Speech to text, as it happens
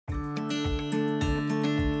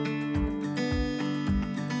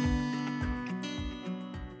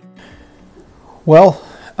Well,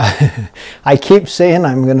 I keep saying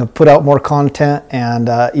I'm going to put out more content, and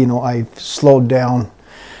I've slowed down.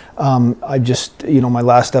 I just, my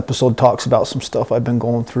last episode talks about some stuff I've been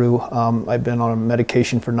going through. I've been on a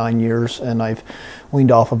medication for 9 years, and I've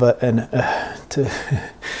weaned off of it, and to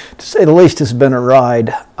say the least, it's been a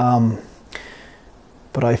ride.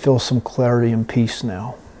 But I feel some clarity and peace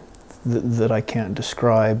now that I can't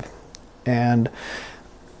describe, and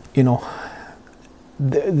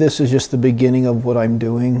this is just the beginning of what I'm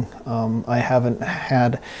doing. I haven't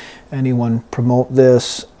had anyone promote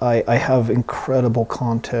this. I have incredible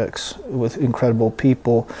contacts with incredible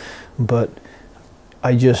people, but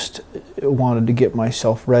I just wanted to get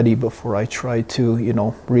myself ready before I try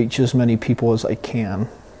to, reach as many people as I can.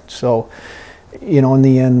 So, in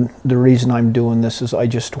the end, the reason I'm doing this is I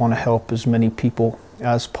just want to help as many people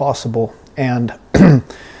as possible. And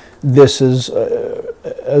this is,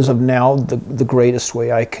 as of now, the greatest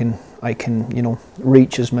way I can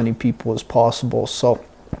reach as many people as possible. So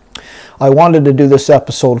I wanted to do this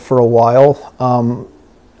episode for a while.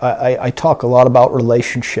 I talk a lot about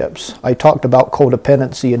relationships. I talked about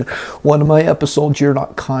codependency in one of my episodes, You're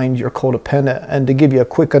Not Kind, You're Codependent. And to give you a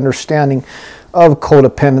quick understanding of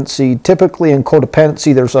codependency, typically in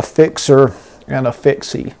codependency there's a fixer and a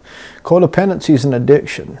fixie. Codependency is an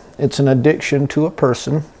addiction. It's an addiction to a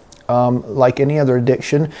person, like any other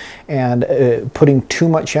addiction, and putting too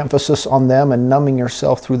much emphasis on them and numbing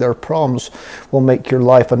yourself through their problems will make your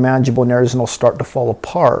life unmanageable in areas, and it'll start to fall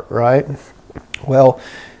apart, right? Well,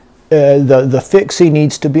 the fixie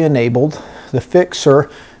needs to be enabled. The fixer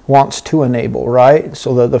wants to enable, right?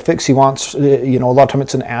 So the fixie wants, a lot of time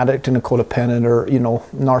it's an addict and a codependent, or,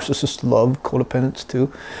 narcissists love codependents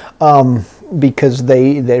too, because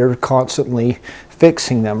they're constantly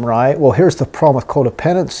fixing them, right? Well, here's the problem with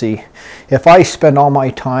codependency. If I spend all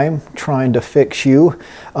my time trying to fix you,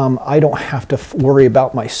 I don't have to worry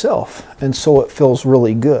about myself, and so it feels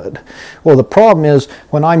really good. Well, the problem is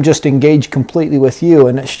when I'm just engaged completely with you,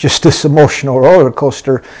 and it's just this emotional roller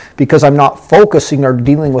coaster because I'm not focusing or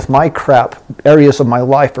dealing with my crap, areas of my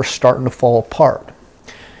life are starting to fall apart.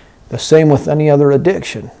 The same with any other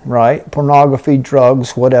addiction, right? Pornography,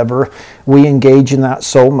 drugs, whatever. We engage in that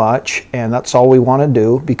so much, and that's all we want to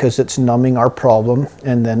do because it's numbing our problem,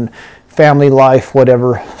 and then family life,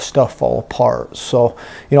 whatever, stuff fall apart. So,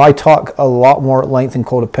 I talk a lot more at length in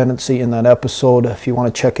codependency in that episode if you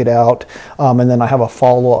want to check it out. And then I have a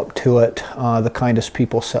follow-up to it, the kindest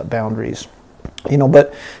people set boundaries.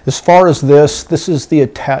 But as far as this is the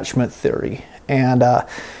attachment theory. And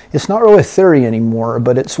it's not really a theory anymore,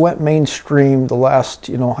 but it's went mainstream the last,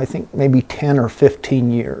 I think maybe 10 or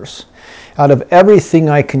 15 years. Out of everything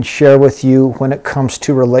I can share with you when it comes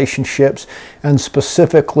to relationships, and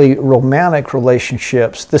specifically romantic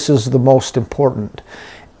relationships, this is the most important.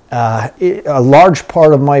 A large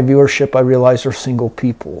part of my viewership, I realize, are single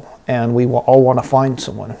people, and we all want to find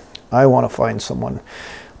someone. I want to find someone.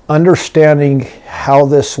 Understanding how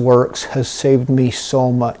this works has saved me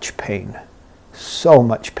so much pain. So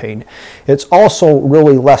much pain. It's also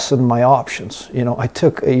really lessened my options. I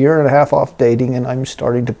took a year and a half off dating, and I'm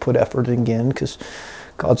starting to put effort again because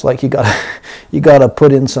God's like, you gotta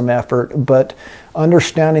put in some effort. But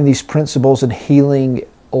understanding these principles and healing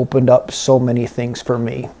opened up so many things for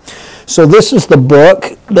me. So this is the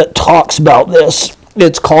book that talks about this.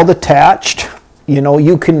 It's called Attached.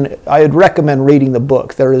 I'd recommend reading the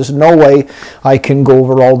book. There is no way I can go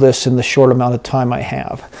over all this in the short amount of time I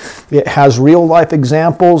have. It has real life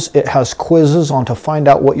examples. It has quizzes on to find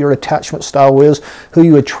out what your attachment style is, who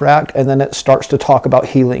you attract, and then it starts to talk about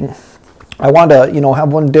healing. I want to,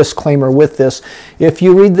 have one disclaimer with this. If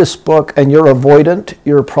you read this book and you're avoidant,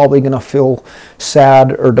 you're probably going to feel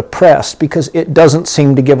sad or depressed because it doesn't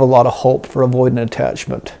seem to give a lot of hope for avoidant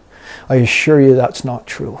attachment. I assure you that's not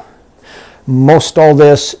true. Most all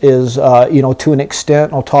this is, to an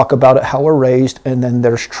extent, I'll talk about it, how we're raised, and then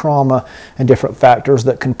there's trauma and different factors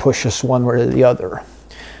that can push us one way or the other.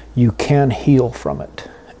 You can heal from it.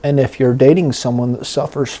 And if you're dating someone that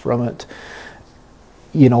suffers from it,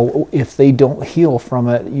 if they don't heal from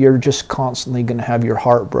it, you're just constantly going to have your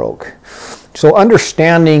heart broke. So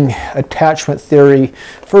understanding attachment theory,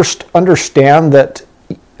 first understand that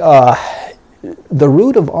the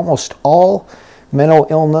root of almost all mental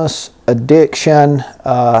illness, addiction,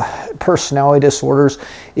 personality disorders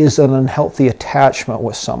is an unhealthy attachment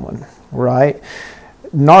with someone, right?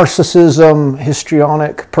 Narcissism,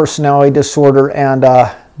 histrionic personality disorder, and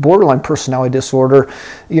borderline personality disorder,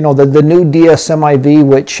 the new DSM-IV,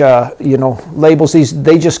 which, labels these,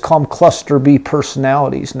 they just call them cluster B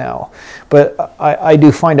personalities now. But I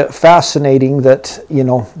do find it fascinating that,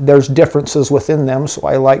 there's differences within them, so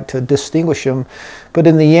I like to distinguish them. But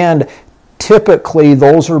in the end, typically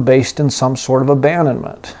those are based in some sort of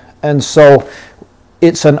abandonment. And so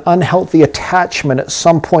it's an unhealthy attachment at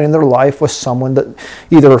some point in their life with someone that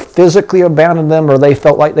either physically abandoned them or they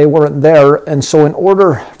felt like they weren't there. And so in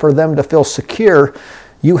order for them to feel secure,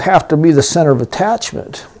 you have to be the center of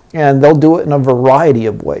attachment. And they'll do it in a variety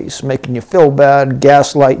of ways, making you feel bad,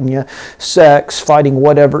 gaslighting you, sex, fighting,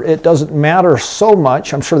 whatever. It doesn't matter so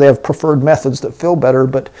much. I'm sure they have preferred methods that feel better,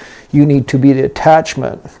 but you need to be the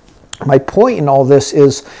attachment. My point in all this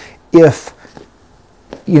is if,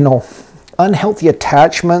 unhealthy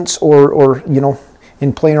attachments or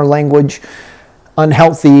in plainer language,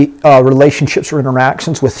 unhealthy relationships or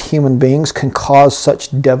interactions with human beings can cause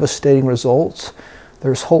such devastating results,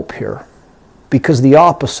 there's hope here, because the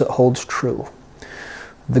opposite holds true.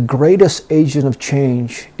 The greatest agent of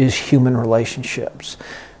change is human relationships.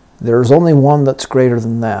 There's only one that's greater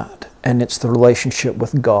than that, and it's the relationship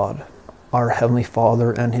with God, our Heavenly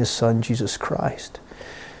Father, and His Son, Jesus Christ.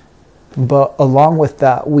 But along with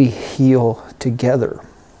that, we heal together.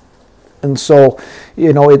 And so,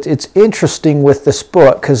 it's interesting with this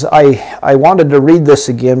book, because I wanted to read this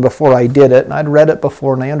again before I did it, and I'd read it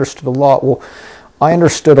before and I understood a lot. Well, I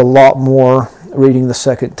understood a lot more reading the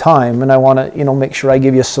second time, and I want to, make sure I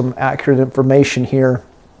give you some accurate information here.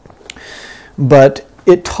 But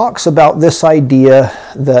it talks about this idea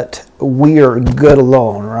that we are good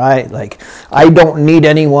alone, right? Like, I don't need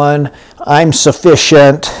anyone. I'm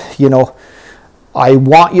sufficient. I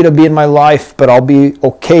want you to be in my life, but I'll be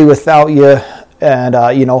okay without you. And,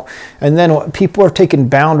 and then people are taking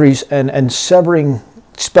boundaries and severing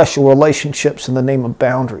special relationships in the name of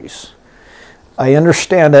boundaries. I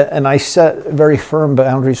understand it, and I set very firm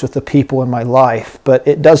boundaries with the people in my life, but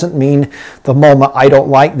it doesn't mean the moment I don't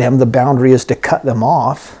like them, the boundary is to cut them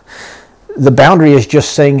off. The boundary is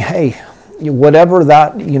just saying, hey, whatever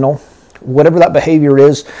that behavior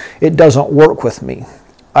is, it doesn't work with me.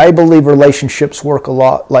 I believe relationships work a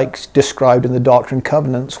lot like described in the Doctrine and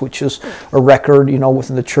Covenants, which is a record,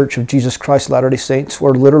 within the Church of Jesus Christ of Latter-day Saints,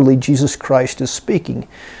 where literally Jesus Christ is speaking.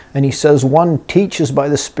 And he says, one teaches by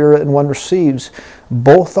the Spirit and one receives.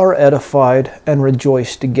 Both are edified and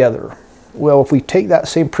rejoice together. Well, if we take that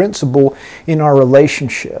same principle in our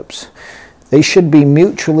relationships, they should be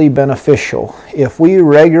mutually beneficial. If we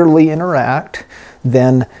regularly interact,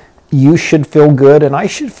 then you should feel good and I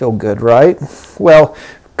should feel good, right? Well,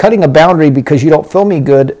 cutting a boundary because you don't feel me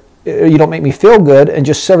good, you don't make me feel good, and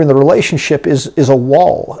just severing the relationship is a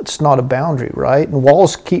wall. It's not a boundary, right? And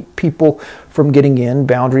walls keep people from getting in.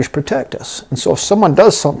 Boundaries protect us. And so if someone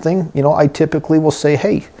does something, I typically will say,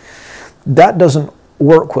 hey, that doesn't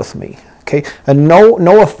work with me. Okay, and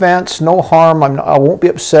no offense, no harm. I won't be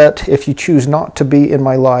upset if you choose not to be in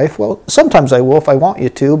my life. Well, sometimes I will if I want you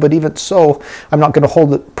to, but even so, I'm not going to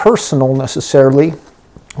hold it personal necessarily.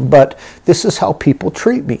 But this is how people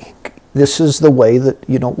treat me. This is the way that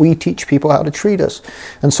we teach people how to treat us.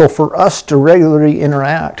 And so for us to regularly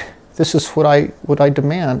interact, this is what I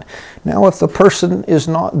demand. Now, if the person is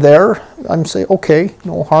not there, I'm saying, okay,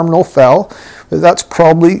 no harm, no foul. But that's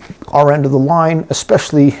probably our end of the line,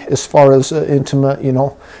 especially as far as an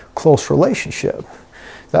intimate, close relationship.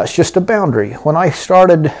 That's just a boundary. When I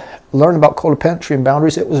started learning about codependency and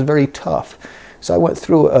boundaries, it was very tough. So I went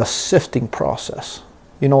through a sifting process.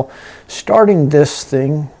 Starting this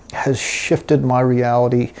thing has shifted my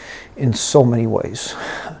reality in so many ways.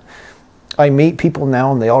 I meet people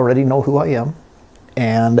now and they already know who I am.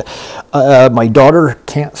 And my daughter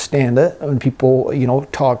can't stand it when people,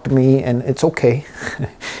 talk to me, and it's okay.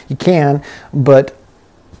 You can, but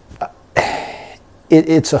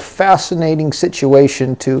it's a fascinating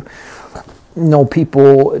situation to know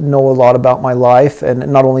people know a lot about my life.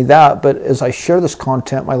 And not only that, but as I share this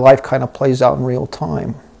content, my life kind of plays out in real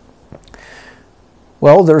time.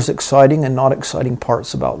 Well, there's exciting and not exciting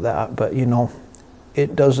parts about that, but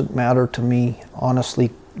it doesn't matter to me. Honestly,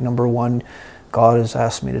 number one, God has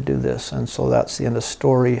asked me to do this, and so that's the end of the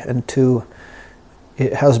story. And two,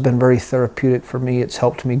 it has been very therapeutic for me. It's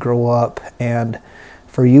helped me grow up, and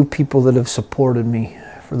for you people that have supported me,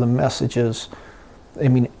 for the messages, they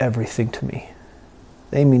mean everything to me.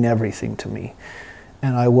 They mean everything to me,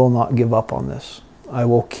 and I will not give up on this. I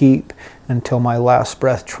will keep until my last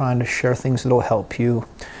breath trying to share things that will help you.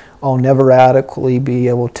 I'll never adequately be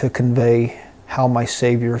able to convey how my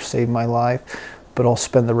Savior saved my life, but I'll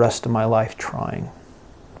spend the rest of my life trying.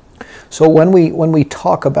 So when we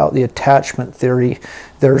talk about the attachment theory,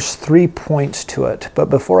 there's 3 points to it. But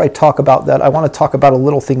before I talk about that, I want to talk about a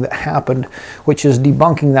little thing that happened, which is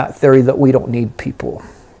debunking that theory that we don't need people.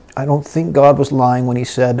 I don't think God was lying when he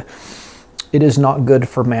said, it is not good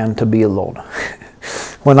for man to be alone.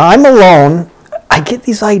 When I'm alone, I get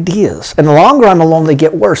these ideas. And the longer I'm alone, they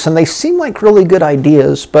get worse. And they seem like really good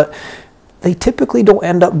ideas, but they typically don't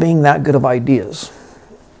end up being that good of ideas.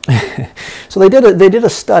 So they did a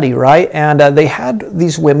study, right? And they had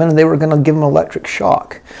these women, and they were going to give them electric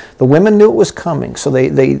shock. The women knew it was coming, so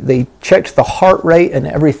they checked the heart rate and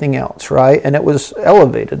everything else, right? And it was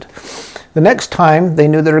elevated. The next time, they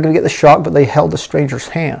knew they were going to get the shock, but they held the stranger's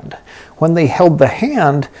hand. When they held the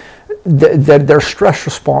hand, their stress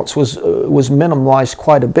response was minimalized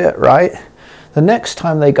quite a bit, right? The next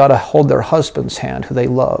time, they got to hold their husband's hand, who they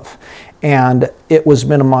love, and it was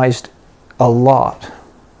minimized a lot.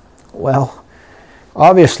 Well,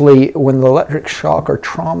 obviously, when the electric shock or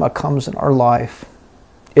trauma comes in our life,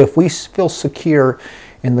 if we feel secure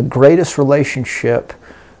in the greatest relationship,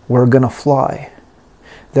 we're going to fly.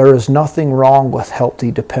 There is nothing wrong with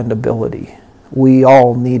healthy dependability. We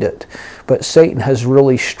all need it. But Satan has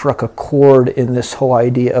really struck a chord in this whole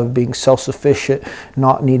idea of being self-sufficient,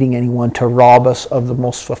 not needing anyone to rob us of the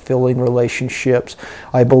most fulfilling relationships,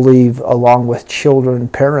 I believe, along with children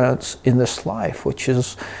and parents in this life, which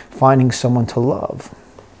is finding someone to love.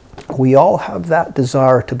 We all have that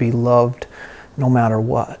desire to be loved no matter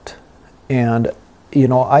what. And, you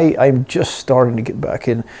know, I'm just starting to get back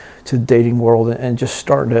into the dating world and just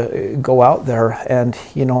starting to go out there, and,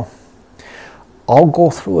 you know, I'll go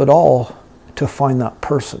through it all to find that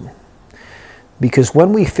person. Because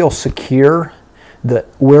when we feel secure that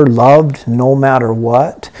we're loved no matter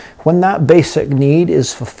what, when that basic need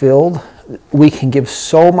is fulfilled, we can give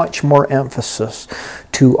so much more emphasis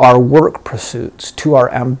to our work pursuits, to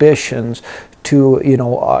our ambitions, to, you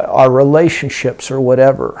know, our relationships or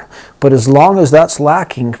whatever. But as long as that's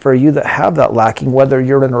lacking, for you that have that lacking, whether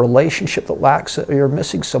you're in a relationship that lacks it or you're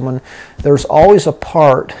missing someone, there's always a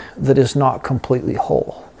part that is not completely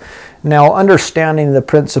whole. Now, understanding the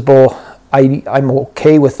principle, I'm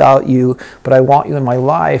okay without you, but I want you in my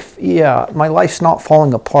life. Yeah, my life's not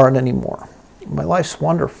falling apart anymore. My life's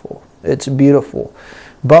wonderful. It's beautiful.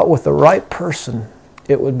 But with the right person,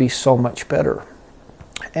 it would be so much better.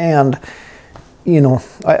 And you know,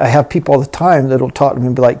 I have people all the time that'll talk to me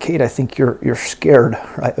and be like, Kate, I think you're scared,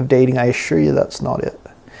 right, of dating. I assure you that's not it.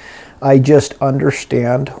 I just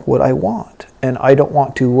understand what I want. And I don't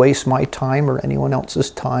want to waste my time or anyone else's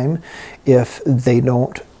time if they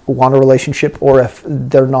don't want a relationship or if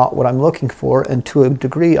they're not what I'm looking for. And to a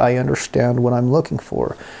degree, I understand what I'm looking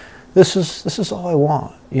for. This is all I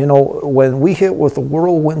want. You know, when we hit with the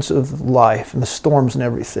whirlwinds of life and the storms and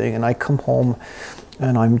everything, and I come home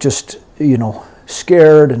and I'm just, you know,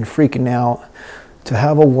 scared and freaking out, to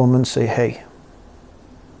have a woman say, hey,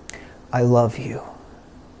 I love you.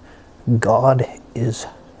 God is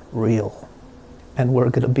real. And we're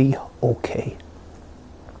going to be okay.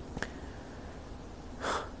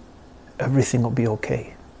 Everything will be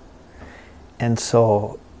okay. And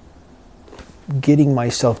so getting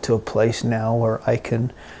myself to a place now where I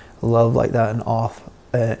can love like that and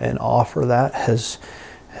offer that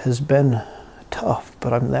has been tough,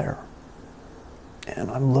 but I'm there.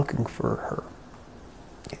 And I'm looking for her.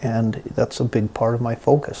 And that's a big part of my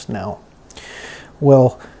focus now.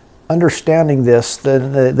 Well, understanding this,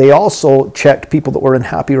 then they also checked people that were in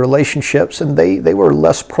happy relationships, and they were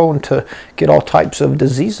less prone to get all types of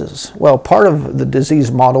diseases. Well, part of the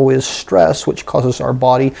disease model is stress, which causes our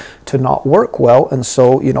body to not work well, and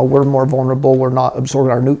so, you know, we're more vulnerable, we're not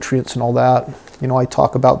absorbing our nutrients and all that. You know, I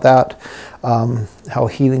talk about that, how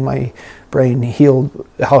healing my brain healed,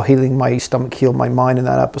 how healing my stomach healed my mind in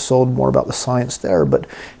that episode, more about the science there. But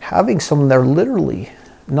having someone there literally,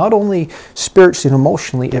 not only spiritually and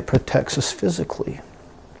emotionally, it protects us physically.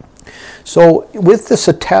 So with this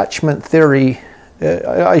attachment theory,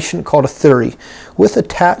 I shouldn't call it a theory. With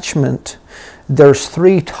attachment, there's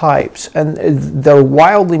 3 types, and they're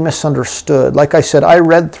wildly misunderstood. Like I said, I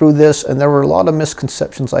read through this, and there were a lot of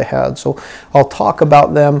misconceptions I had. So I'll talk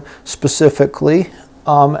about them specifically,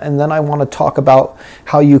 and then I want to talk about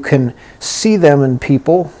how you can see them in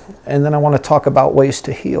people, and then I want to talk about ways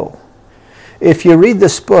to heal. If you read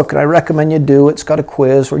this book, and I recommend you do, it's got a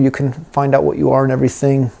quiz where you can find out what you are and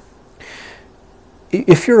everything.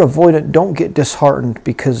 If you're avoidant, don't get disheartened,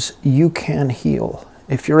 because you can heal.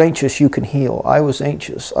 If you're anxious, you can heal. I was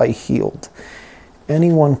anxious, I healed.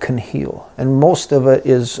 Anyone can heal. And most of it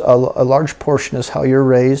is, a large portion is how you're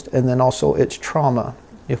raised, and then also it's trauma.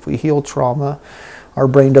 If we heal trauma, our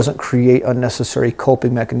brain doesn't create unnecessary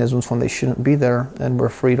coping mechanisms when they shouldn't be there, and we're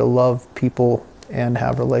free to love people and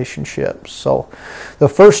have relationships. So the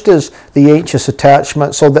first is the anxious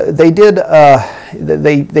attachment. So they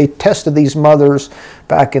tested these mothers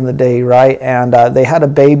back in the day, right? And they had a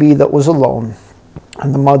baby that was alone,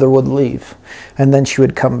 and the mother would leave, and then she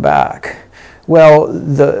would come back. Well,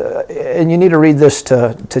 and you need to read this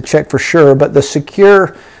to check for sure, but the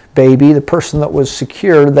secure baby, the person that was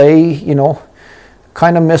secure, they,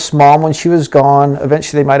 kind of missed mom when she was gone.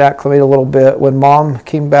 Eventually they might acclimate a little bit. When mom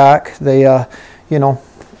came back, they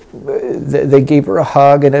gave her a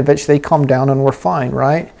hug, and eventually they calmed down and were fine,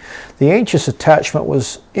 right? The anxious attachment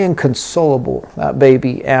was inconsolable, that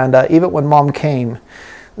baby. And even when mom came,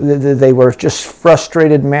 they were just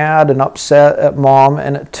frustrated, mad, and upset at mom,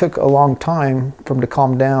 and it took a long time for them to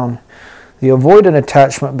calm down. The avoidant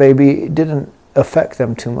attachment baby didn't affect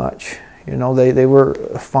them too much. They were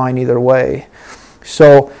fine either way.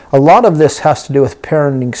 So a lot of this has to do with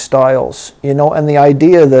parenting styles, and the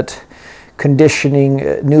idea that conditioning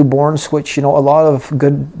newborns, which a lot of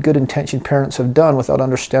good intentioned parents have done without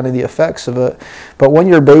understanding the effects of it. But when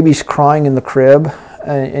your baby's crying in the crib,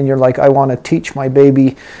 and you're like, I want to teach my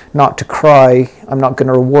baby not to cry, I'm not going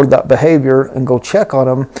to reward that behavior, and go check on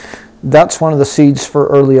them, that's one of the seeds for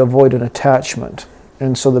early avoidant attachment.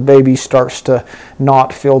 And so the baby starts to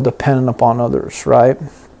not feel dependent upon others, right?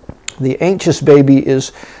 The anxious baby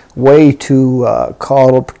is way too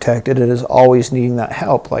coddled, protected, and is always needing that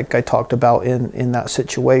help, like I talked about in that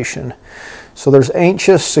situation. So there's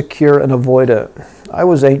anxious, secure, and avoidant. I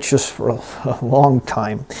was anxious for a long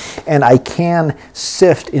time, and I can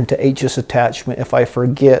sift into anxious attachment if I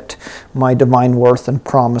forget my divine worth and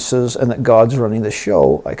promises and that God's running the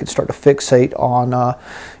show. I could start to fixate on,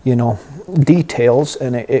 details,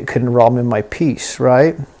 and it can rob me of my peace,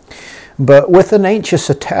 right? But with an anxious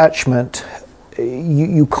attachment,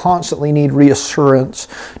 you constantly need reassurance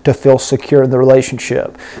to feel secure in the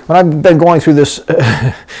relationship. When I've been going through this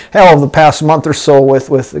hell of the past month or so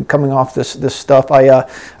with coming off this stuff, I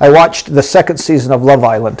watched the second season of Love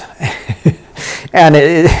Island. And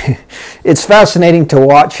it's fascinating to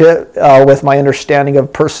watch it with my understanding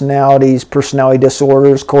of personalities, personality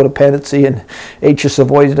disorders, codependency, and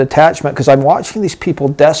anxious-avoidant attachment, because I'm watching these people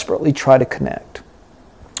desperately try to connect.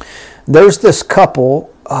 There's this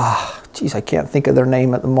couple, I can't think of their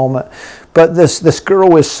name at the moment, but this girl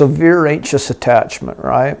with severe anxious attachment,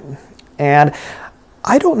 right? And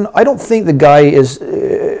I don't think the guy is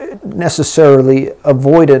necessarily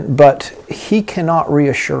avoidant, but he cannot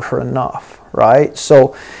reassure her enough, right?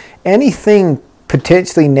 So anything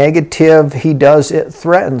potentially negative he does, it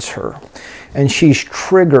threatens her. And she's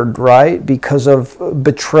triggered, right, because of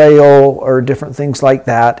betrayal or different things like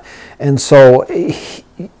that. And so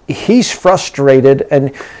he's frustrated,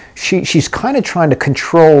 and she's kind of trying to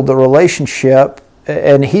control the relationship,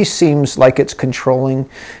 and he seems like it's controlling.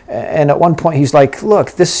 And at one point he's like,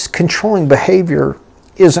 look, this controlling behavior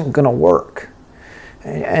isn't going to work.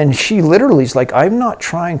 And she literally is like, I'm not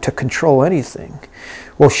trying to control anything.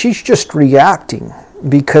 Well, she's just reacting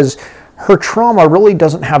because her trauma really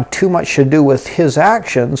doesn't have too much to do with his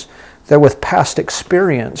actions. They're with past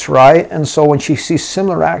experience, right? And so when she sees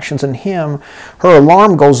similar actions in him, her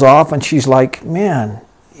alarm goes off, and she's like, man,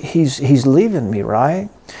 he's leaving me, right?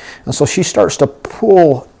 And so she starts to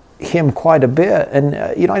pull him quite a bit. And,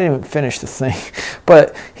 I didn't even finish the thing.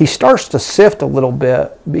 But he starts to sift a little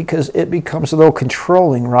bit because it becomes a little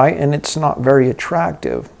controlling, right? And it's not very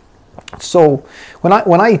attractive. So when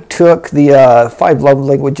I took the 5 love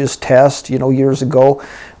languages test, years ago,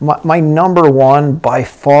 my number one by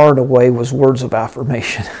far and away was words of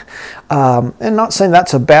affirmation. And not saying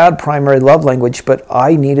that's a bad primary love language, but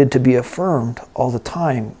I needed to be affirmed all the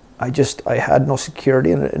time. I had no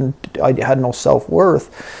security, and I had no self-worth.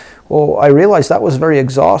 Well, I realized that was very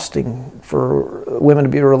exhausting for women to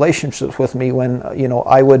be in relationships with me when,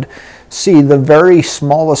 I would see the very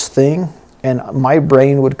smallest thing, and my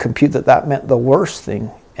brain would compute that meant the worst thing.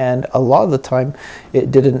 And a lot of the time, it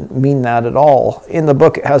didn't mean that at all. In the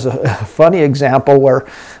book, it has a funny example where,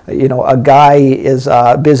 a guy is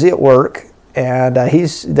busy at work, and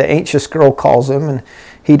the anxious girl calls him, and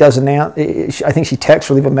he doesn't answer. I think she texts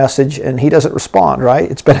or leave a message, and he doesn't respond, right?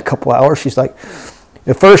 It's been a couple hours. She's like,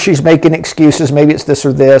 at first she's making excuses, maybe it's this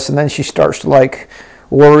or this, and then she starts to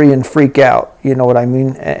worry and freak out, you know what I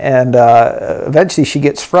mean? And eventually she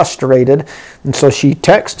gets frustrated, and so she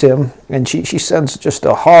texts him, and she sends just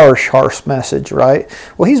a harsh message, right?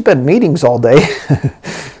 Well, he's been in meetings all day.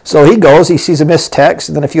 So he goes, he sees a missed text,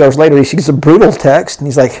 and then a few hours later he sees a brutal text, and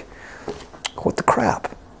he's like, what the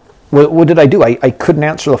crap? what did I do? I couldn't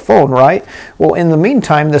answer the phone, right? Well, in the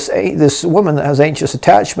meantime, this woman that has anxious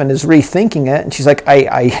attachment is rethinking it, and she's like,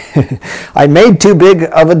 I made too big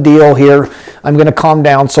of a deal here. I'm going to calm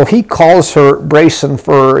down. So he calls her, bracing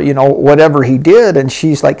for whatever he did, and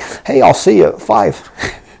she's like, hey, I'll see you at 5.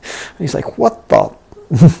 He's like, what the?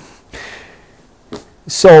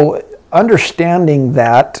 So understanding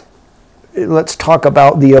that, let's talk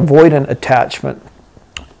about the avoidant attachment.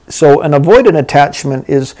 So an avoidant attachment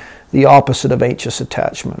is the opposite of anxious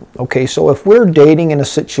attachment. Okay, so if we're dating in a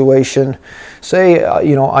situation, say,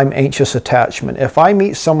 I'm anxious attachment. If I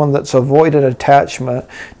meet someone that's avoidant attachment,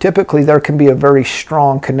 typically there can be a very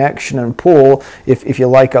strong connection and pull if you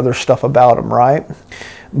like other stuff about them, right?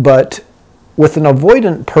 But with an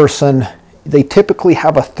avoidant person, they typically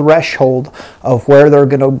have a threshold of where they're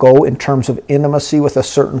going to go in terms of intimacy with a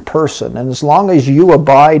certain person. And as long as you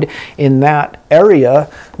abide in that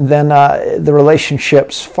area, then the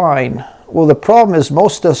relationship's fine. Well, the problem is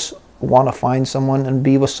most of us want to find someone and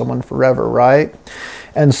be with someone forever, right?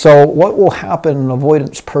 And so what will happen in an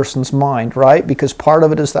avoidance person's mind, right? Because part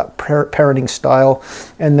of it is that parenting style,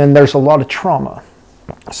 and then there's a lot of trauma.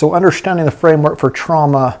 So understanding the framework for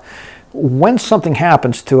trauma, when something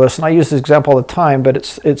happens to us, and I use this example all the time, but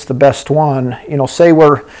it's the best one. Say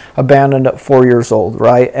we're abandoned at 4 years old,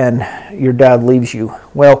 right? And your dad leaves you.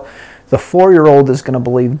 Well, the 4-year-old is going to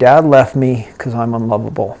believe dad left me because I'm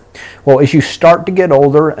unlovable. Well, as you start to get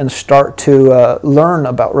older and start to learn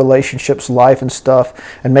about relationships, life and stuff,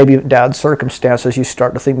 and maybe dad's circumstances, you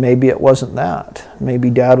start to think maybe it wasn't that. Maybe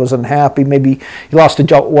dad was unhappy. Maybe he lost a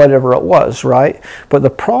job, whatever it was, right? But the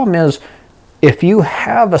problem is, if you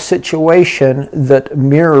have a situation that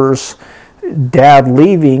mirrors dad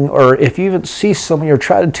leaving, or if you even see someone you're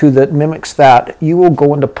attracted to that mimics that, you will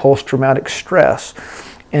go into post-traumatic stress.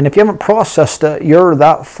 And if you haven't processed it, you're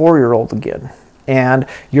that 4-year-old again. And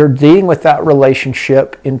you're dealing with that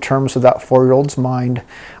relationship in terms of that 4-year-old's mind.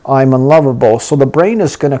 I'm unlovable. So the brain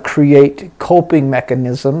is going to create coping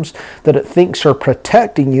mechanisms that it thinks are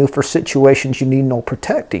protecting you for situations you need no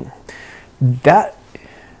protecting. That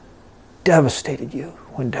devastated you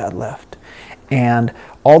when dad left, and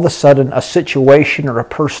all of a sudden a situation or a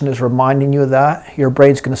person is reminding you of that, your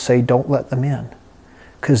brain's going to say, don't let them in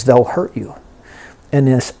because they'll hurt you. And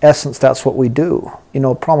in essence, that's what we do.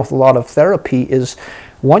 The problem with a lot of therapy is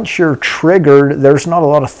once you're triggered, there's not a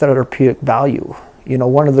lot of therapeutic value.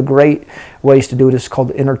 One of the great ways to do it is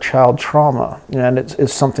called inner child trauma, and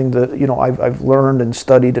it's something that I've learned and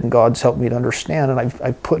studied, and God's helped me to understand, and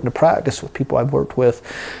I've put into practice with people I've worked with.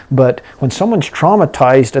 But when someone's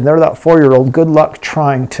traumatized and they're that 4-year-old, good luck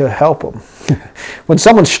trying to help them. When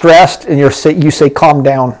someone's stressed and you say calm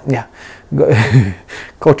down, yeah,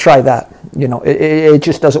 go try that. It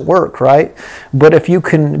just doesn't work, right? But if you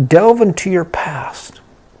can delve into your past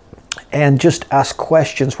and just ask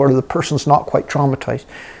questions where the person's not quite traumatized,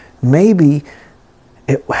 maybe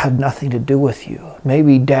it had nothing to do with you.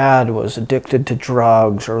 Maybe dad was addicted to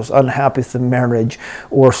drugs or was unhappy with the marriage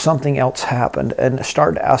or something else happened, and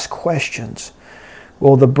start to ask questions.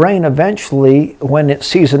 Well, the brain eventually, when it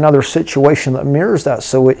sees another situation that mirrors that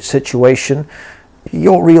situation,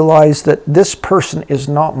 you'll realize that this person is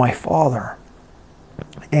not my father.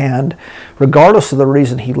 And regardless of the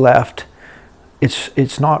reason he left,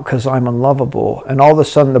 it's not because I'm unlovable. And all of a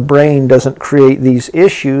sudden the brain doesn't create these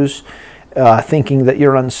issues thinking that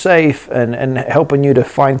you're unsafe and helping you to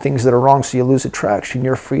find things that are wrong so you lose attraction.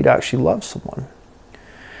 You're free to actually love someone.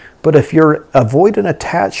 But if you're avoidant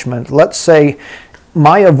attachment, let's say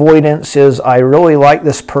my avoidance is I really like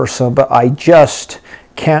this person, but I just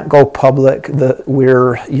can't go public that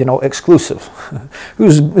we're exclusive.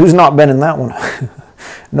 Who's not been in that one?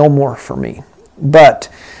 No more for me. But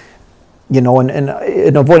and an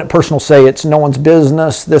avoidant person will say it's no one's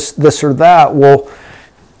business, this or that. Well,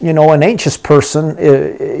 an anxious person,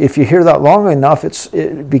 if you hear that long enough,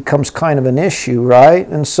 it becomes kind of an issue, right?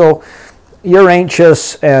 And so you're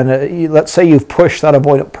anxious, and let's say you've pushed that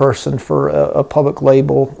avoidant person for a public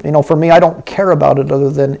label. For me, I don't care about it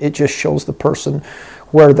other than it just shows the person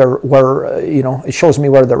it shows me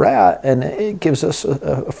where they're at, and it gives us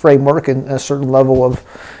a framework and a certain level of,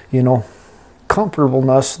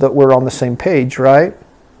 comfortableness that we're on the same page, right?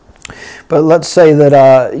 But let's say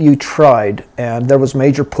that you tried and there was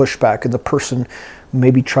major pushback and the person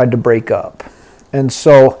maybe tried to break up. And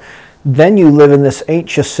so then you live in this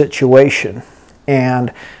anxious situation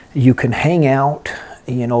and you can hang out,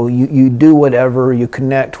 you do whatever, you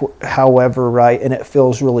connect however, right? And it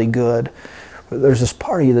feels really good. But there's this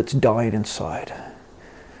part of you that's dying inside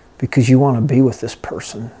because you want to be with this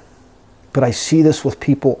person. But I see this with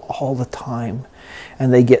people all the time,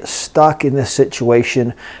 and they get stuck in this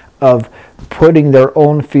situation of putting their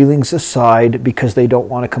own feelings aside because they don't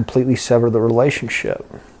want to completely sever the relationship.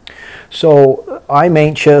 So I'm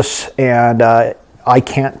anxious and I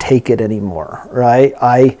can't take it anymore, right?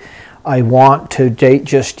 I want to date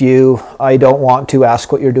just you. I don't want to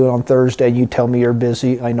ask what you're doing on Thursday and you tell me you're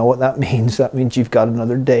busy. I know what that means. That means you've got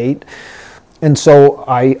another date. And so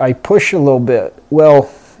I push a little bit.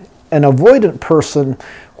 Well, an avoidant person,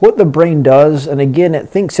 what the brain does, and again, it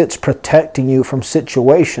thinks it's protecting you from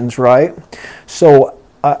situations, right? So,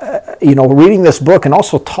 reading this book and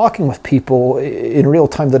also talking with people in real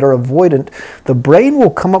time that are avoidant, the brain will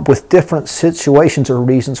come up with different situations or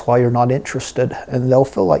reasons why you're not interested, and they'll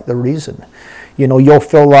feel like the reason. You'll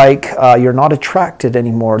feel like you're not attracted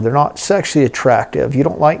anymore. They're not sexually attractive. You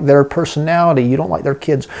don't like their personality. You don't like their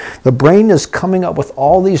kids. The brain is coming up with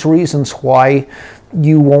all these reasons why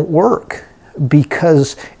you won't work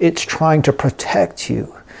because it's trying to protect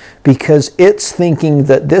you, because it's thinking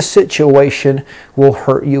that this situation will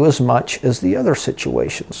hurt you as much as the other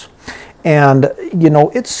situations. And,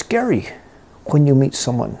 it's scary when you meet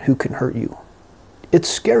someone who can hurt you. It's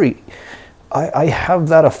scary. I have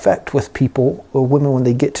that effect with people, women, when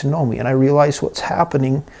they get to know me, and I realize what's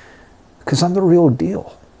happening because I'm the real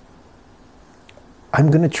deal.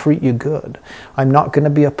 I'm going to treat you good. I'm not going to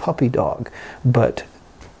be a puppy dog. But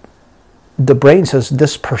the brain says,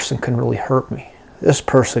 this person can really hurt me. This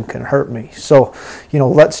person can hurt me. So,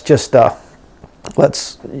 let's just,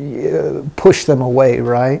 let's push them away,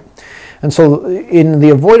 right? And so in the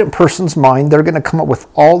avoidant person's mind, they're going to come up with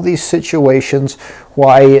all these situations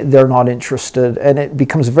why they're not interested. And it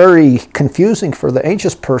becomes very confusing for the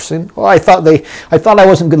anxious person. Well, I thought I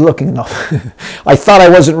wasn't good looking enough. I thought I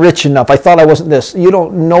wasn't rich enough. I thought I wasn't this. You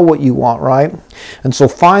don't know what you want, right? And so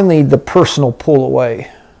finally the person will pull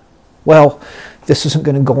away. Well, this isn't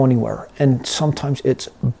going to go anywhere. And sometimes it's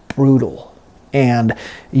brutal. And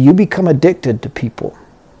you become addicted to people.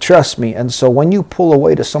 Trust me. And so when you pull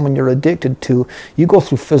away to someone you're addicted to, you go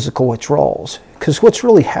through physical withdrawals. Because what's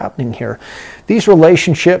really happening here, these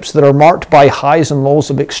relationships that are marked by highs and lows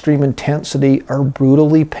of extreme intensity are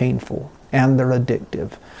brutally painful and they're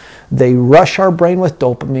addictive. They rush our brain with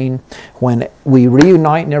dopamine. When we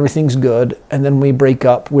reunite and everything's good, and then we break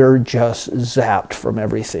up, we're just zapped from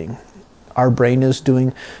everything. Our brain is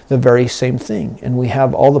doing the very same thing. And we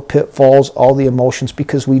have all the pitfalls, all the emotions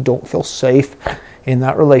because we don't feel safe in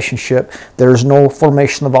that relationship. There's no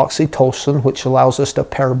formation of oxytocin, which allows us to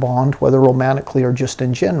pair bond, whether romantically or just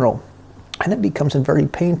in general. And it becomes very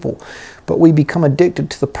painful. But we become addicted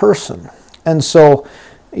to the person. And so,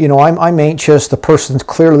 I'm anxious. The person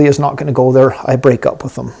clearly is not going to go there. I break up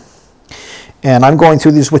with them. And I'm going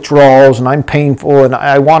through these withdrawals and I'm painful and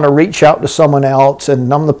I want to reach out to someone else and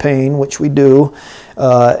numb the pain, which we do.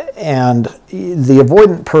 And the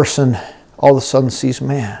avoidant person all of a sudden sees,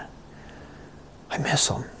 man, I miss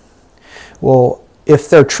them. Well, if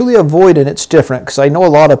they're truly avoidant, it's different, because I know a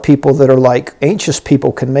lot of people that are like, anxious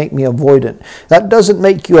people can make me avoidant. That doesn't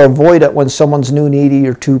make you avoidant when someone's new, needy,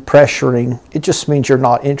 or too pressuring. It just means you're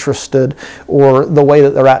not interested, or the way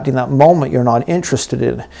that they're acting that moment you're not interested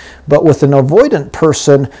in. But with an avoidant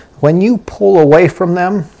person, when you pull away from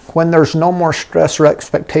them, when there's no more stress or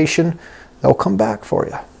expectation, they'll come back for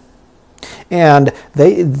you. And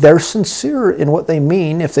they're sincere in what they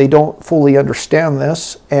mean if they don't fully understand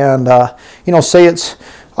this. And say it's,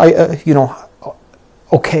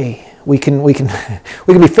 okay, we can be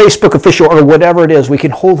Facebook official or whatever it is. We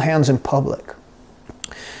can hold hands in public.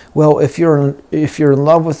 Well, if you're in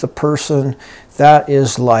love with the person, that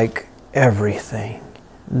is like everything.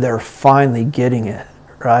 They're finally getting it,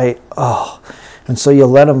 right? Oh, and so you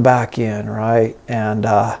let them back in, right? And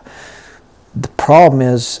the problem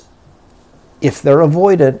is, if they're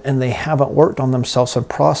avoidant and they haven't worked on themselves and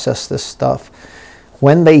processed this stuff,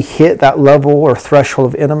 when they hit that level or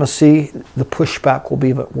threshold of intimacy, the pushback will be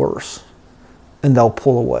even worse. And they'll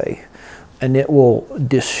pull away. And it will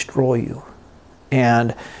destroy you.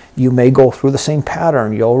 And you may go through the same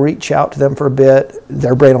pattern. You'll reach out to them for a bit.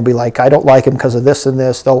 Their brain will be like, I don't like him because of this and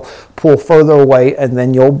this. They'll pull further away and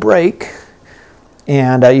then you'll break.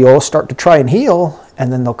 And you'll start to try and heal.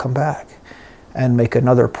 And then they'll come back and make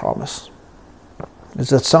another promise. Does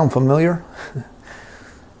that sound familiar?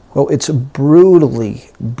 Well, it's brutally,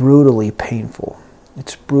 brutally painful.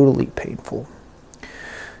 It's brutally painful.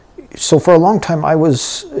 So for a long time, I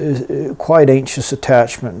was quite anxious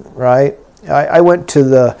attachment, right? I went to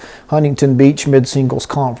the Huntington Beach Mid-Singles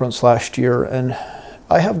Conference last year, and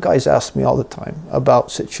I have guys ask me all the time about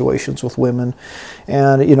situations with women.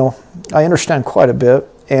 And, I understand quite a bit.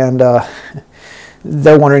 And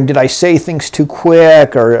they're wondering, did I say things too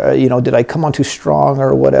quick, or did I come on too strong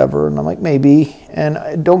or whatever? And I'm like, maybe.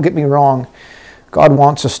 And don't get me wrong, God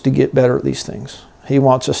wants us to get better at these things. He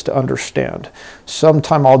wants us to understand.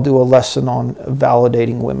 Sometime I'll do a lesson on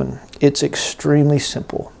validating women. It's extremely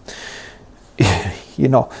simple. You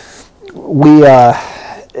know,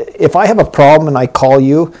 if I have a problem and I call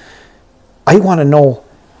you, I want to know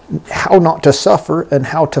how not to suffer and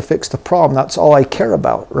how to fix the problem. That's all I care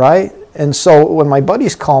about, right? And so when my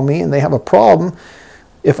buddies call me and they have a problem,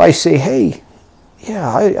 if I say, hey,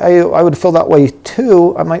 yeah, I would feel that way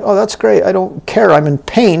too, I'm like, oh, that's great. I don't care. I'm in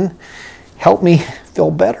pain. Help me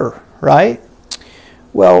feel better, right?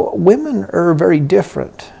 Well, women are very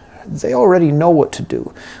different. They already know what to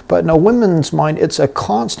do. But in a woman's mind, it's a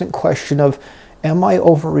constant question of, am I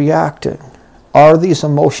overreacting? Are these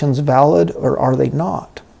emotions valid or are they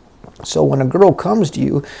not? So when a girl comes to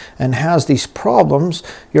you and has these problems,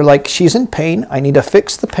 you're like, she's in pain. I need to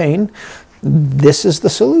fix the pain. This is the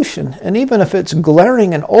solution. And even if it's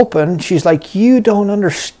glaring and open, she's like, you don't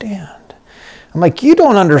understand. I'm like, you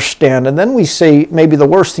don't understand. And then we say, maybe the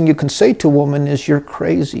worst thing you can say to a woman is, you're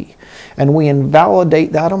crazy. And we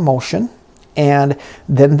invalidate that emotion. And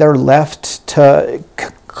then they're left to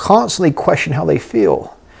constantly question how they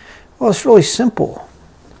feel. Well, it's really simple.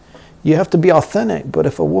 You have to be authentic. But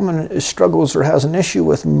if a woman struggles or has an issue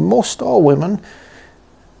with most all women,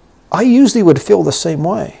 I usually would feel the same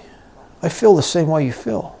way. I feel the same way you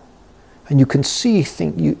feel. And you can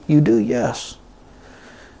think you do, yes.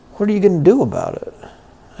 What are you going to do about it?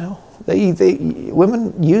 Well,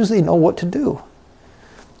 women usually know what to do.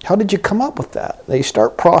 How did you come up with that? They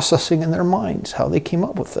start processing in their minds how they came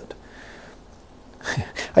up with it.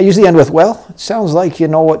 I usually end with, well, it sounds like you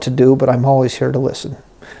know what to do, but I'm always here to listen.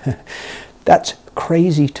 That's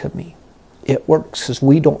crazy to me. It works because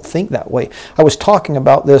we don't think that way. I was talking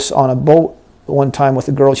about this on a boat one time with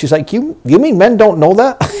a girl. She's like, you mean men don't know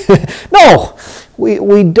that? No,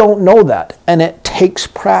 we don't know that. And it takes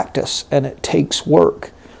practice and it takes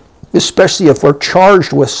work, especially if we're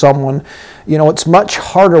charged with someone. You know, it's much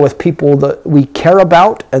harder with people that we care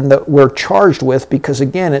about and that we're charged with, because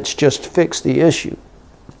again, it's just fix the issue.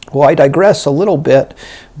 Well, I digress a little bit,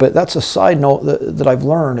 but that's a side note that I've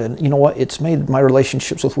learned. And you know what? It's made my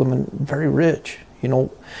relationships with women very rich, you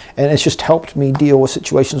know, and it's just helped me deal with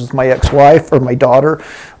situations with my ex-wife or my daughter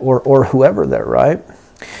or whoever there, right?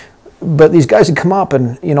 But these guys would come up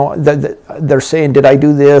and, you know, they're saying, did I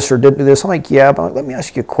do this or didn't do this? I'm like, yeah, but let me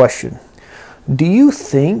ask you a question. Do you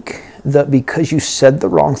think that because you said the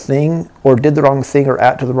wrong thing or did the wrong thing or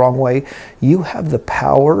acted the wrong way, you have the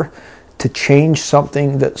power to change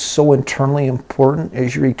something that's so internally important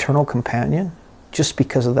as your eternal companion just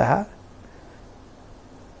because of that?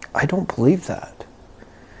 I don't believe that.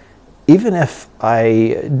 Even if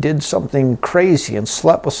I did something crazy and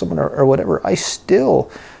slept with someone or whatever, I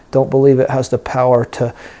still don't believe it has the power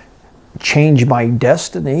to change my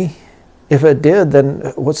destiny. If it did,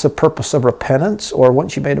 then what's the purpose of repentance? Or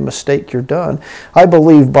once you made a mistake, you're done. I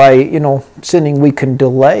believe by, you know, sinning, we can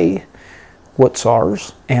delay what's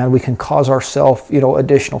ours and we can cause ourselves, you know,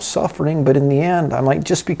 additional suffering. But in the end, I'm like,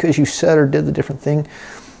 just because you said or did the different thing,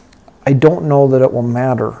 I don't know that it will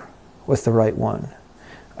matter with the right one.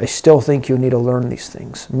 I still think you need to learn these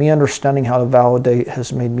things. Me understanding how to validate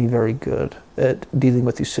has made me very good at dealing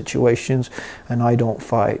with these situations, and I don't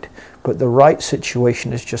fight. But the right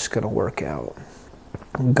situation is just going to work out.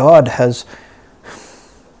 God has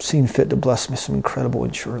seen fit to bless me some incredible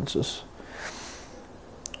insurances.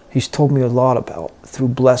 He's told me a lot about, through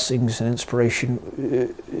blessings and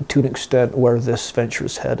inspiration, to an extent where this venture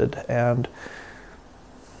is headed. And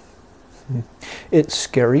it's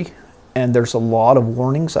scary. And there's a lot of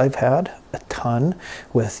warnings I've had, a ton,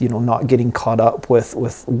 with, you know, not getting caught up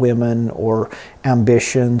with women or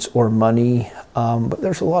ambitions or money. But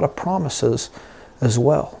there's a lot of promises as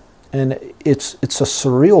well. And it's a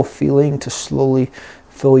surreal feeling to slowly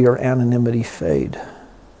feel your anonymity fade.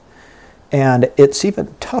 And it's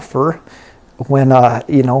even tougher when,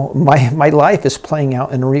 you know, my life is playing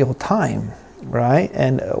out in real time, right?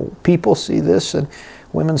 And people see this and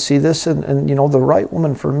women see this, and you know, the right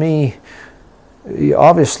woman for me,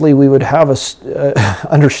 obviously we would have a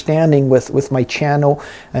understanding with my channel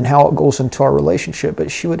and how it goes into our relationship,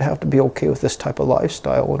 but she would have to be okay with this type of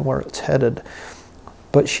lifestyle and where it's headed.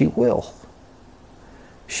 But she will.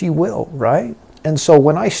 She will, right? And so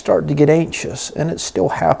when I start to get anxious, and it still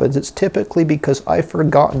happens, it's typically because I've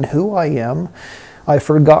forgotten who I am, I've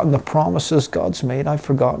forgotten the promises God's made, I've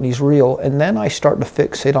forgotten He's real, and then I start to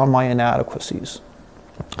fixate on my inadequacies.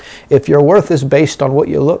 If your worth is based on what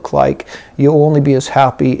you look like, you'll only be as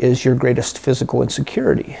happy as your greatest physical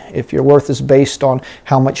insecurity. If your worth is based on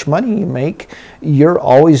how much money you make, you're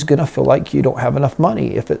always going to feel like you don't have enough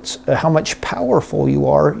money. If it's how much powerful you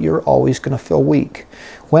are, you're always going to feel weak.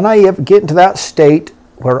 When I get into that state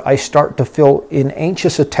where I start to feel in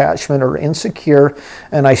anxious attachment or insecure,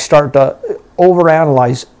 and I start to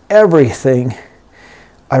overanalyze everything,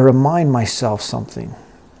 I remind myself something.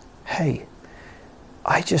 Hey,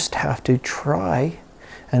 I just have to try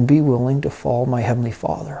and be willing to follow my Heavenly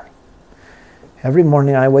Father. Every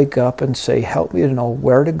morning I wake up and say, help me to know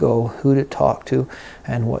where to go, who to talk to,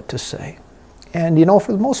 and what to say. And you know,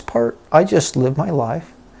 for the most part, I just live my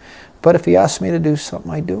life. But if He asks me to do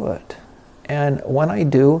something, I do it. And when I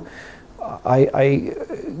do, I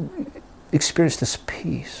experience this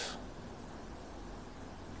peace.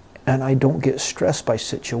 And I don't get stressed by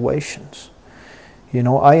situations. You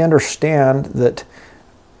know, I understand that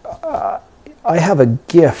I have a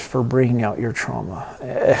gift for bringing out your trauma.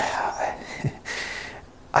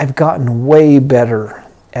 I've gotten way better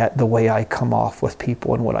at the way I come off with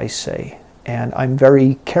people and what I say. And I'm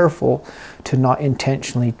very careful to not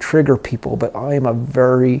intentionally trigger people, but I am a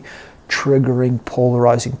very triggering,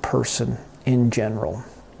 polarizing person in general.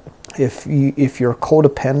 If you're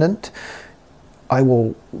codependent, I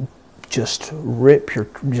will just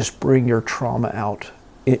bring your trauma out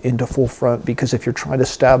into full front, because if you're trying to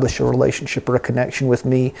establish a relationship or a connection with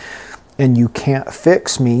me and you can't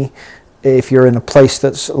fix me, if you're in a place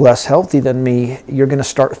that's less healthy than me, you're going to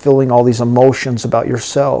start feeling all these emotions about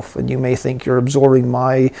yourself, and you may think you're absorbing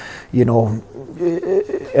my,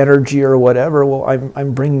 energy or whatever. Well,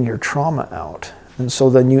 I'm bringing your trauma out, and so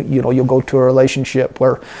then you'll go to a relationship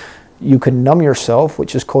where you can numb yourself,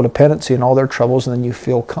 which is codependency and all their troubles, and then you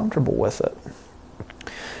feel comfortable with it.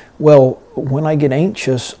 Well, when I get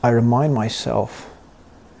anxious, I remind myself,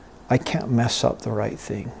 I can't mess up the right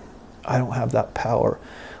thing. I don't have that power.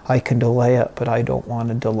 I can delay it, but I don't want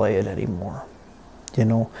to delay it anymore.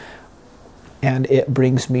 And it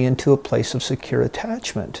brings me into a place of secure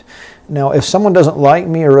attachment. Now, if someone doesn't like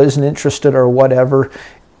me or isn't interested or whatever,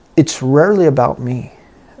 it's rarely about me,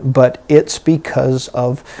 but it's because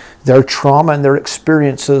of their trauma and their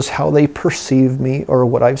experiences, how they perceive me or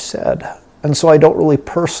what I've said. And so I don't really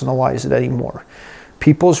personalize it anymore.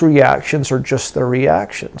 People's reactions are just their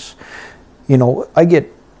reactions. I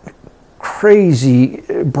get crazy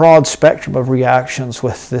broad spectrum of reactions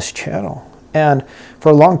with this channel. And for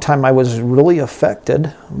a long time, I was really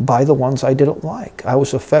affected by the ones I didn't like. I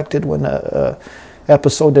was affected when a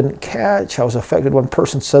episode didn't catch. I was affected when a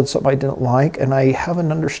person said something I didn't like. And I have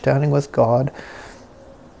an understanding with God.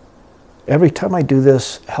 Every time I do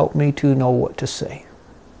this, help me to know what to say.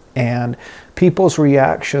 And people's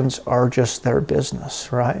reactions are just their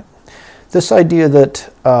business, right? This idea that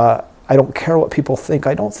I don't care what people think,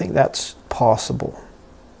 I don't think that's possible.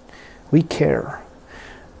 We care.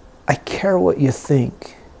 I care what you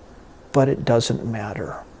think, but it doesn't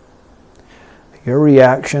matter. Your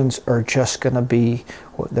reactions are just going to be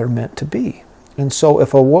what they're meant to be. And so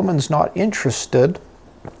if a woman's not interested,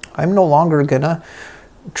 I'm no longer going to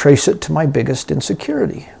trace it to my biggest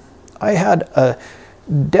insecurity. I had a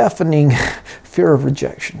deafening fear of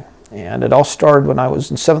rejection. And it all started when I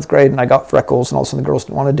was in 7th grade and I got freckles, and all of a sudden the girls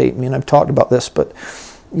didn't want to date me. And I've talked about this, but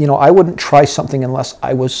I wouldn't try something unless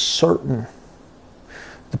I was certain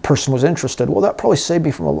the person was interested. Well, that probably saved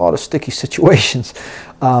me from a lot of sticky situations.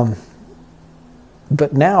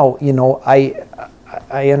 But now, I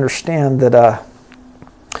understand that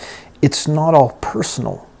it's not all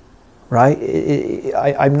personal, right?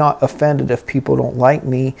 I'm not offended if people don't like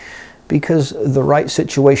me, because the right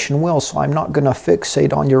situation will. So I'm not going to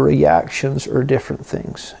fixate on your reactions or different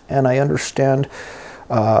things. And I understand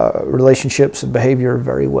relationships and behavior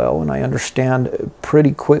very well. And I understand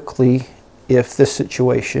pretty quickly if this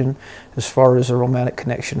situation, as far as a romantic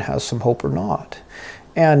connection, has some hope or not.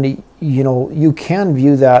 And, you can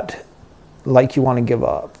view that like you want to give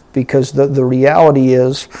up. Because the reality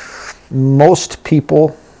is most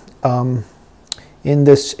people in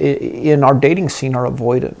our dating scene are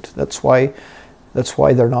avoidant. That's why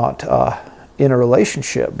they're not in a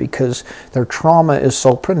relationship, because their trauma is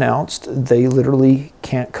so pronounced they literally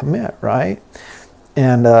can't commit, right?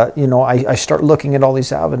 And I start looking at all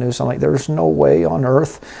these avenues. I'm like, there's no way on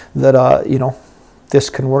earth that this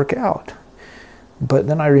can work out. But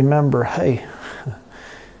then I remember, hey,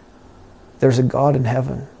 there's a God in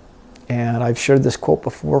heaven. And I've shared this quote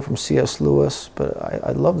before from C.S. Lewis, but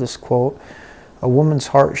I love this quote. A woman's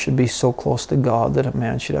heart should be so close to God that a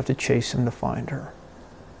man should have to chase him to find her.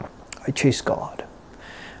 I chase God.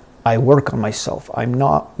 I work on myself. I'm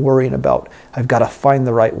not worrying about, I've got to find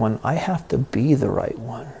the right one. I have to be the right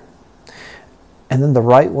one. And then the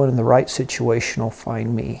right one in the right situation will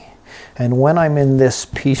find me. And when I'm in this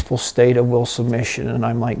peaceful state of will submission, and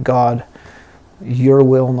I'm like, God, your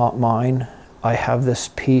will, not mine, I have this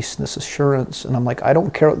peace and this assurance. And I'm like, I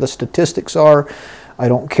don't care what the statistics are. I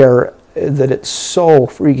don't care that it's so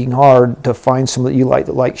freaking hard to find someone that you like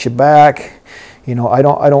that likes you back. You know, I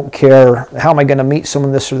don't care how am I going to meet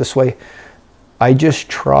someone this or this way. I just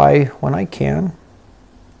try when I can,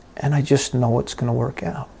 and I just know it's going to work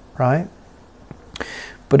out, right?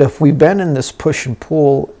 But if we've been in this push and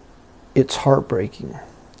pull, it's heartbreaking.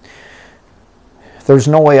 There's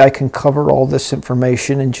no way I can cover all this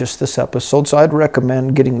information in just this episode, so I'd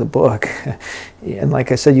recommend getting the book. And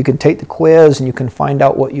like I said, you can take the quiz and you can find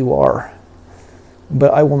out what you are.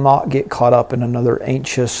 But I will not get caught up in another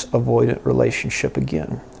anxious-avoidant relationship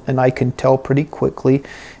again. And I can tell pretty quickly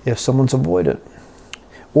if someone's avoidant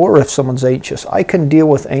or if someone's anxious. I can deal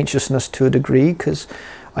with anxiousness to a degree because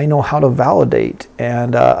I know how to validate.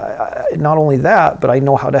 And not only that, but I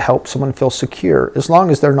know how to help someone feel secure. As long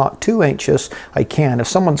as they're not too anxious, I can. If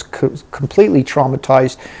someone's completely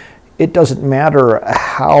traumatized, it doesn't matter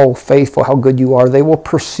how faithful, how good you are. They will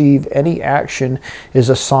perceive any action as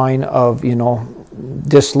a sign of,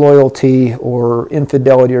 disloyalty or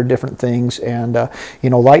infidelity or different things. And,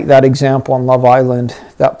 like that example on Love Island,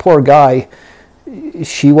 that poor guy,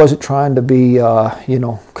 she wasn't trying to be,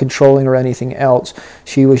 controlling or anything else.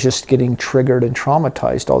 She was just getting triggered and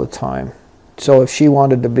traumatized all the time. So if she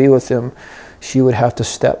wanted to be with him, she would have to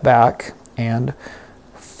step back and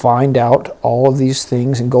find out all of these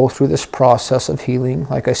things and go through this process of healing.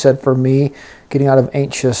 Like I said, for me, getting out of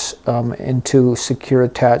anxious into secure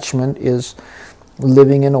attachment is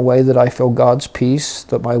living in a way that I feel God's peace,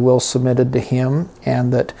 that my will submitted to Him,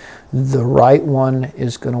 and that the right one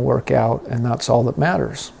is going to work out, and that's all that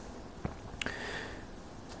matters.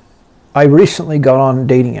 I recently got on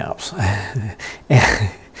dating apps.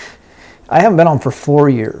 I haven't been on for 4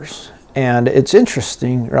 years. And it's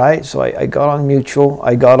interesting, right? So I got on Mutual,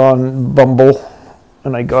 I got on Bumble,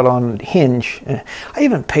 and I got on Hinge. I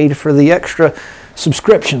even paid for the extra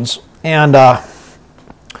subscriptions. And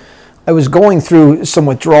I was going through some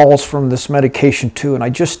withdrawals from this medication too, and I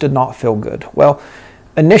just did not feel good. Well,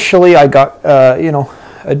 initially I got,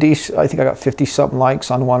 a decent, I think I got 50-something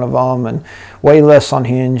likes on one of them, and way less on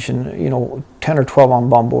Hinge, and 10 or 12 on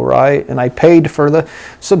Bumble, right? And I paid for the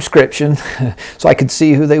subscription so I could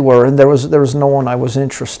see who they were, and there was no one I was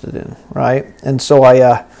interested in, right? And so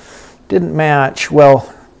I didn't match.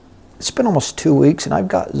 Well, it's been almost 2 weeks, and I've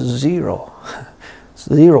got zero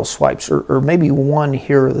swipes, or maybe one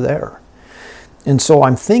here or there. And so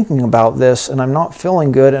I'm thinking about this, and I'm not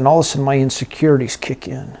feeling good, and all of a sudden my insecurities kick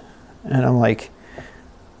in, and I'm like,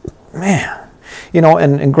 man,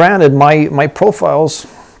 and granted, my profiles,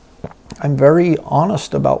 I'm very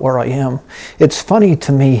honest about where I am. It's funny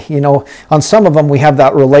to me, on some of them we have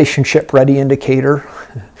that relationship ready indicator,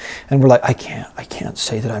 and we're like, I can't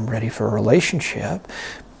say that I'm ready for a relationship.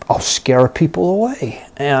 I'll scare people away,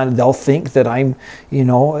 and they'll think that I'm,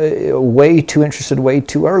 way too interested, way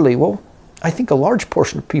too early. Well, I think a large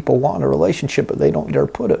portion of people want a relationship, but they don't dare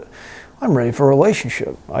put it. I'm ready for a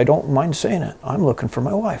relationship. I don't mind saying it. I'm looking for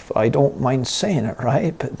my wife. I don't mind saying it,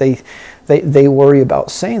 right? But they worry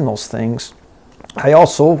about saying those things. I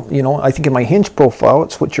also, I think in my Hinge profile,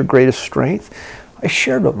 it's what's your greatest strength. I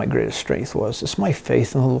shared what my greatest strength was. It's my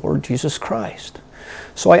faith in the Lord Jesus Christ.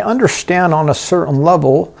 So I understand on a certain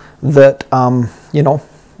level that,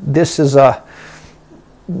 this is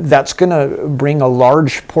that's going to bring a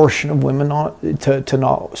large portion of women on to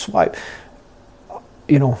not swipe.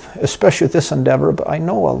 Especially with this endeavor, but I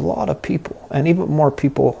know a lot of people, and even more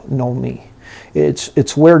people know me.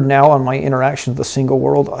 It's weird now on my interactions with the single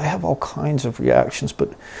world. I have all kinds of reactions,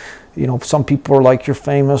 but some people are like, you're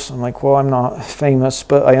famous. I'm like, well, I'm not famous,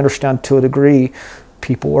 but I understand to a degree.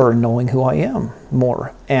 People are knowing who I am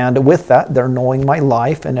more, and with that, they're knowing my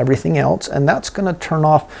life and everything else, and that's going to turn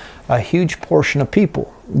off a huge portion of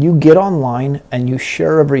people. You get online and you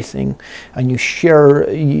share everything, and you share,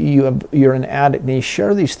 you're an addict, and you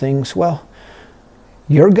share these things. Well,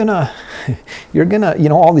 you're gonna,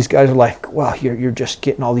 all these guys are like, well, you're just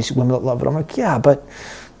getting all these women that love it. I'm like, yeah, but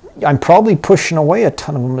I'm probably pushing away a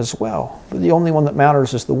ton of them as well. But the only one that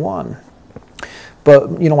matters is the one.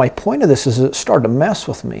 But, my point of this is it started to mess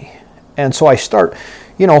with me. And so I start,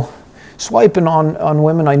 swiping on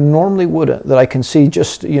women I normally wouldn't, that I can see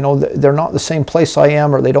just, they're not the same place I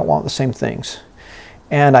am, or they don't want the same things.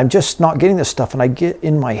 And I'm just not getting this stuff, and I get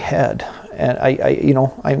in my head, and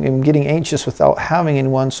I'm getting anxious without having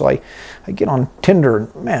anyone, so I get on Tinder,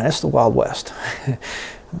 and man, it's the Wild West.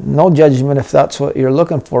 No judgment if that's what you're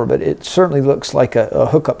looking for, but it certainly looks like a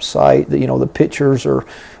hookup site. The pictures are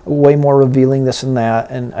way more revealing, this and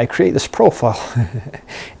that, and I create this profile,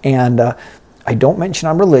 and I don't mention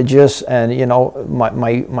I'm religious, and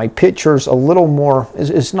my picture's a little more,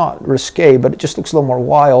 it's not risque, but it just looks a little more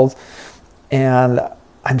wild, and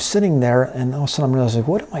I'm sitting there, and all of a sudden I'm realizing,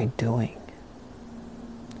 what am I doing?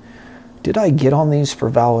 Did I get on these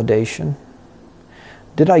for validation?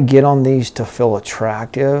 Did I get on these to feel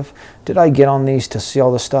attractive? Did I get on these to see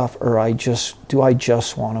all the stuff, or do I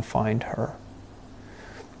just want to find her?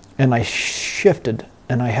 And I shifted,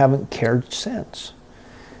 and I haven't cared since.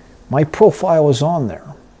 My profile is on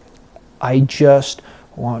there. I just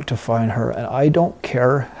want to find her, and I don't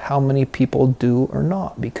care how many people do or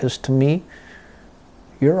not, because to me,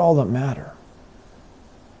 you're all that matter.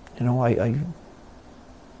 I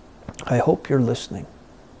hope you're listening.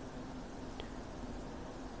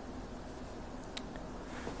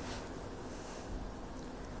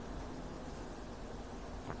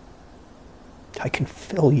 I can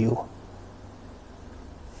feel you.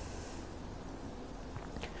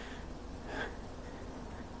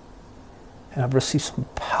 And I've received some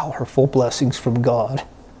powerful blessings from God.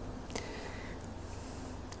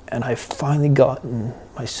 And I've finally gotten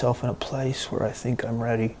myself in a place where I think I'm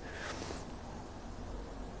ready.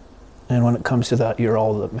 And when it comes to that, you're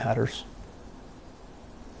all that matters.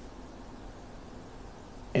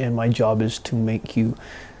 And my job is to make you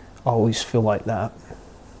always feel like that.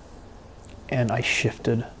 And I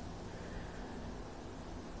shifted.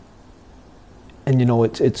 And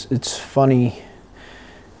it's funny.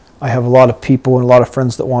 I have a lot of people and a lot of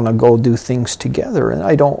friends that want to go do things together, and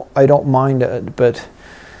I don't mind it, but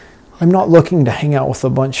I'm not looking to hang out with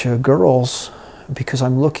a bunch of girls because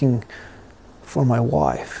I'm looking for my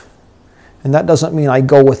wife. And that doesn't mean I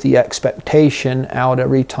go with the expectation out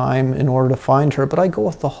every time in order to find her, but I go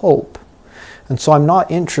with the hope. And so I'm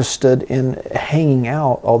not interested in hanging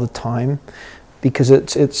out all the time, because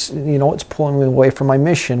it's pulling me away from my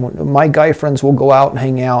mission. My guy friends will go out and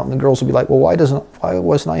hang out, and the girls will be like, well, why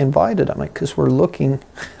wasn't I invited? I'm like, because we're looking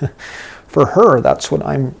for her. That's what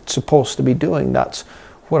I'm supposed to be doing. That's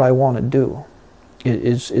what I want to do,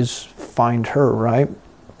 is find her, right?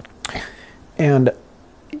 And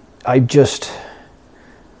I've just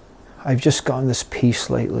gotten this peace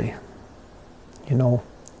lately, and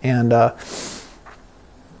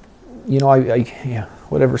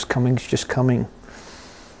whatever's coming is just coming.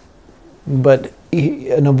 But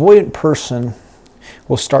an avoidant person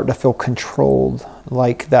will start to feel controlled,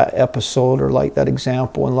 like that episode, or like that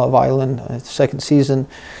example in Love Island, second season,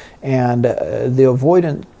 and the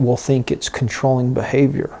avoidant will think it's controlling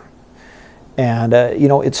behavior. And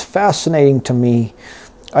it's fascinating to me.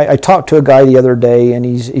 I talked to a guy the other day, and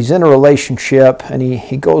he's in a relationship, and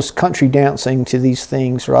he goes country dancing to these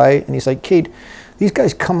things, right? And he's like, Kate, these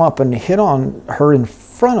guys come up and hit on her in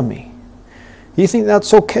front of me. You think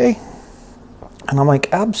that's okay? And I'm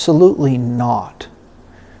like, absolutely not.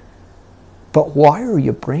 But why are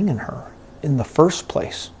you bringing her in the first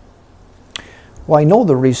place? Well, I know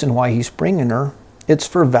the reason why he's bringing her. It's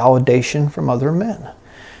for validation from other men.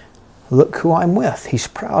 Look who I'm with. He's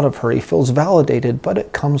proud of her. He feels validated, but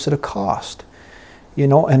it comes at a cost.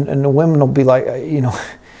 And the women will be like,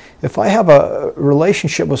 if I have a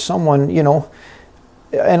relationship with someone,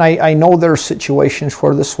 and I know there are situations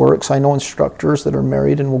where this works. I know instructors that are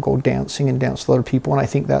married and will go dancing and dance with other people, and I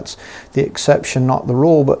think that's the exception, not the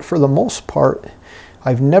rule. But for the most part,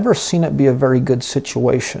 I've never seen it be a very good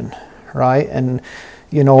situation, right? And,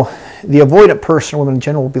 the avoidant person, women in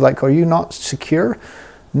general, will be like, are you not secure?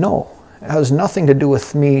 No, it has nothing to do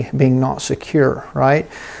with me being not secure, right?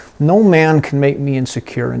 No man can make me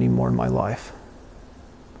insecure anymore in my life.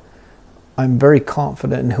 I'm very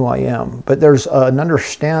confident in who I am, but there's an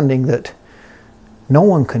understanding that no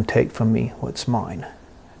one can take from me what's mine.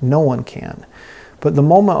 No one can. But the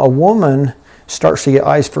moment a woman starts to get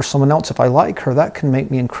eyes for someone else, if I like her, that can make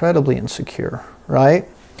me incredibly insecure, right?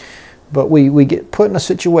 But we get put in a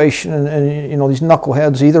situation, and these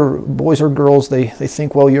knuckleheads, either boys or girls, they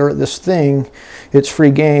think, well, you're at this thing, it's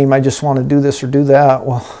free game, I just want to do this or do that.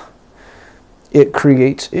 Well, it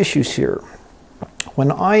creates issues here.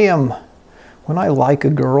 When I like a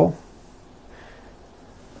girl,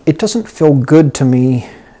 it doesn't feel good to me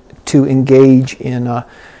to engage in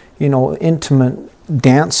intimate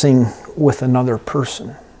dancing with another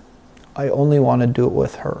person. I only want to do it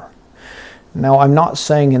with her. Now, I'm not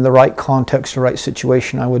saying in the right context or right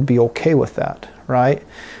situation I would be okay with that, right?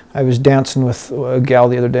 I was dancing with a gal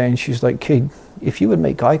the other day, and she's like, "Kid, if you would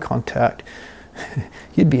make eye contact,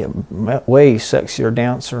 you'd be a way sexier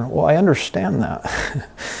dancer." Well, I understand that.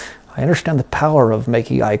 I understand the power of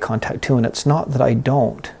making eye contact too, and it's not that I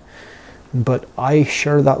don't, but I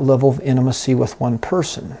share that level of intimacy with one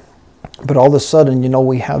person. But all of a sudden,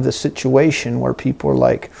 we have this situation where people are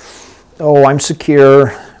like, "Oh, I'm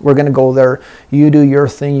secure. We're going to go there. You do your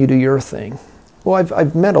thing. You do your thing." Well,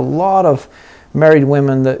 I've met a lot of married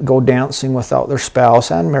women that go dancing without their spouse,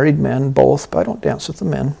 and married men, both, but I don't dance with the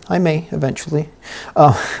men. I may eventually.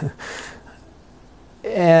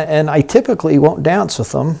 And I typically won't dance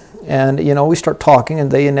with them. And, we start talking and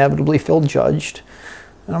they inevitably feel judged.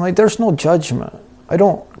 And I'm like, there's no judgment. I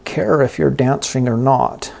don't care if you're dancing or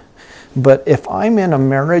not. But if I'm in a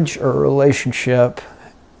marriage or a relationship,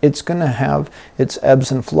 it's going to have its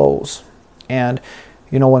ebbs and flows. And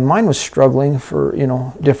when mine was struggling for,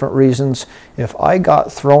 different reasons, if I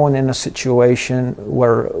got thrown in a situation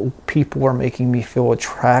where people were making me feel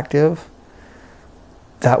attractive,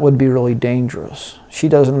 that would be really dangerous. She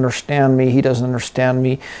doesn't understand me. He doesn't understand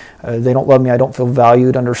me. They don't love me. I don't feel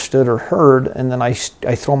valued, understood, or heard. And then I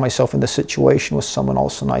throw myself in the situation with someone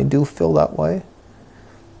else, and I do feel that way.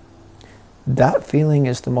 That feeling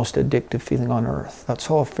is the most addictive feeling on earth. That's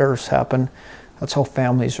how affairs happen. That's how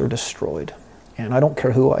families are destroyed. And I don't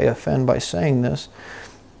care who I offend by saying this.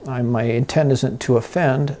 My intent isn't to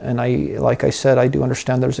offend, and like I said, I do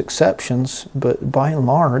understand there's exceptions, but by and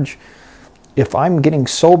large, if I'm getting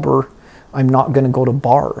sober, I'm not going to go to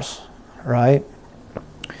bars, right?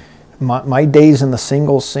 My days in the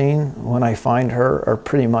single scene, when I find her, are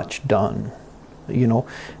pretty much done, and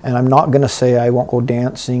I'm not going to say I won't go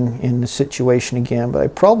dancing in the situation again, but I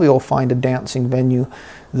probably will find a dancing venue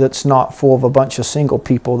that's not full of a bunch of single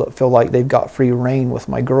people that feel like they've got free reign with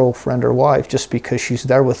my girlfriend or wife just because she's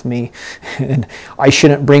there with me, and I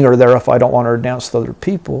shouldn't bring her there if I don't want her to dance with other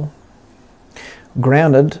people.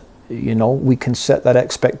 Granted, we can set that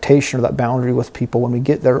expectation or that boundary with people when we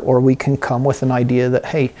get there, or we can come with an idea that,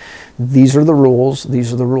 hey, these are the rules,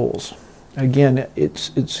 these are the rules. Again,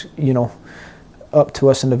 it's up to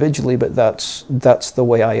us individually, but that's the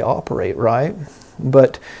way I operate, right?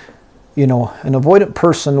 But an avoidant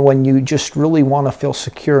person, when you just really want to feel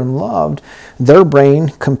secure and loved, their brain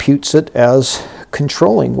computes it as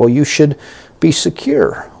controlling. Well, you should be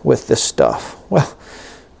secure with this stuff. Well,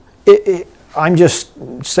 I'm just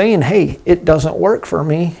saying, hey, it doesn't work for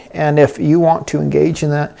me, and if you want to engage in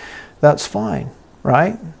that, that's fine,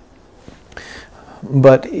 right?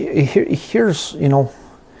 But here's,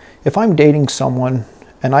 if I'm dating someone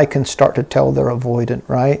and I can start to tell they're avoidant,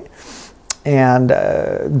 right? And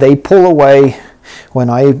they pull away when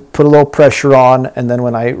I put a little pressure on, and then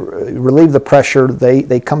when I relieve the pressure,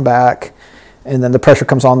 they come back, and then the pressure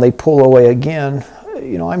comes on, they pull away again.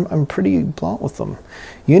 I'm pretty blunt with them.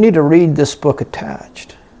 You need to read this book,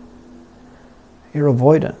 Attached. You're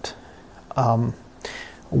avoidant.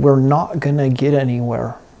 We're not going to get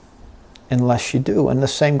anywhere unless you do. And the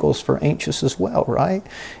same goes for anxious as well, right?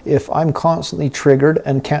 If I'm constantly triggered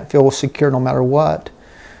and can't feel secure no matter what,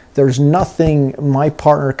 there's nothing my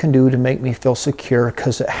partner can do to make me feel secure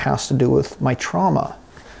because it has to do with my trauma.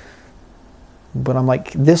 But I'm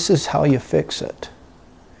like, this is how you fix it.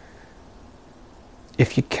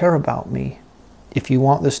 If you care about me, if you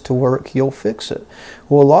want this to work, you'll fix it.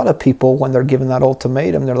 Well, a lot of people, when they're given that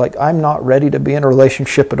ultimatum, they're like, I'm not ready to be in a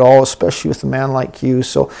relationship at all, especially with a man like you,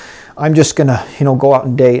 so I'm just going to, go out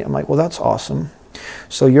and date. I'm like, well, that's awesome.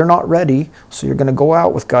 So you're not ready, so you're going to go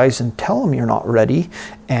out with guys and tell them you're not ready,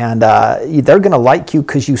 and they're going to like you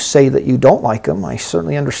because you say that you don't like them. I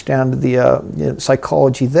certainly understand the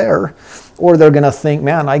psychology there. Or they're going to think,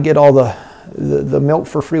 man, I get all the milk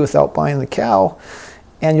for free without buying the cow,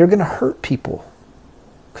 and you're going to hurt people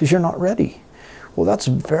because you're not ready. Well, that's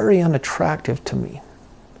very unattractive to me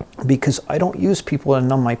because I don't use people to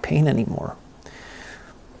numb my pain anymore.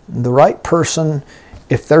 The right person,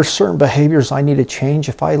 if there's certain behaviors I need to change,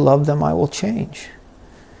 if I love them, I will change.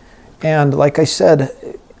 And like I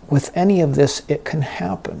said, with any of this, it can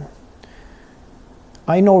happen.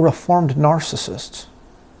 I know reformed narcissists.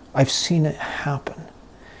 I've seen it happen.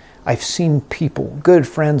 I've seen people, good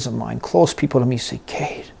friends of mine, close people to me say,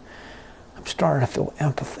 Kate, I'm starting to feel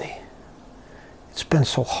empathy. It's been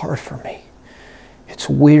so hard for me. It's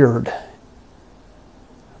weird.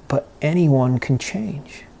 But anyone can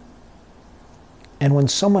change. And when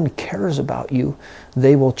someone cares about you,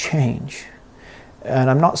 they will change.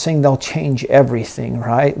 And I'm not saying they'll change everything,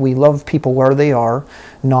 right? We love people where they are,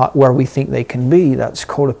 not where we think they can be. That's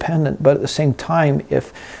codependent. But at the same time,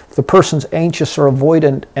 if the person's anxious or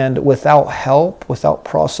avoidant and without help, without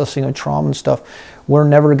processing of trauma and stuff, we're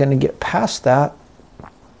never going to get past that,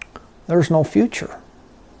 there's no future.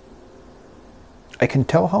 I can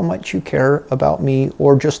tell how much you care about me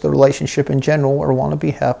or just the relationship in general or want to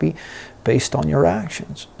be happy based on your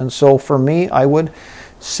actions. And so for me, I would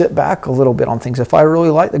sit back a little bit on things. If I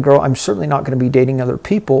really like the girl, I'm certainly not going to be dating other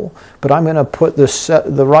people, but I'm going to put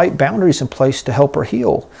the right boundaries in place to help her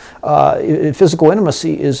heal. Physical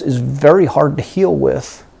intimacy is very hard to heal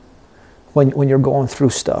with when you're going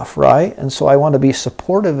through stuff, right? And so I want to be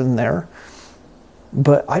supportive in there,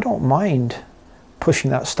 but I don't mind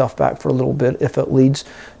pushing that stuff back for a little bit if it leads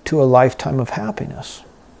to a lifetime of happiness.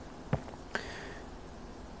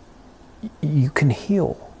 You can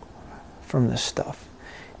heal from this stuff.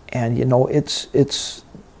 And you know, it's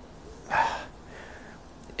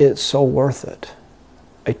so worth it.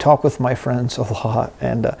 I talk with my friends a lot,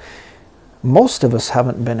 and most of us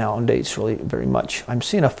haven't been out on dates really very much. I'm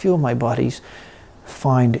seeing a few of my buddies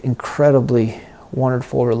find incredibly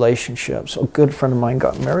wonderful relationships. A good friend of mine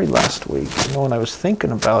got married last week. You know, and I was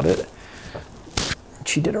thinking about it.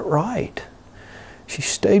 She did it right. She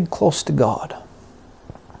stayed close to God.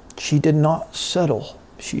 She did not settle.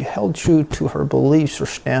 She held true to her beliefs or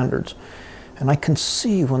standards. And I can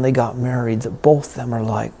see when they got married that both of them are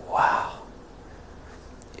like, wow,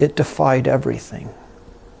 it defied everything.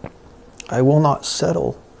 I will not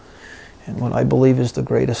settle in what I believe is the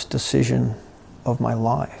greatest decision of my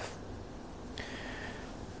life.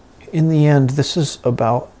 In the end, this is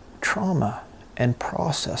about trauma and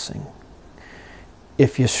processing.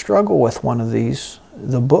 If you struggle with one of these,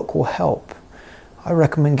 the book will help. I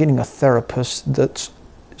recommend getting a therapist that's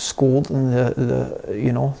schooled in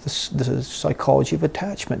the psychology of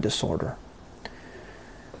attachment disorder.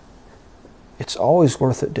 It's always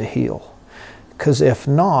worth it to heal, because if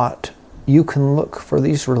not, you can look for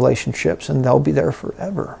these relationships and they'll be there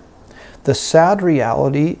forever. The sad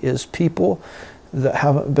reality is people that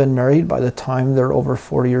haven't been married by the time they're over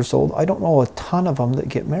 40 years old, I don't know a ton of them that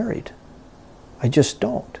get married. I just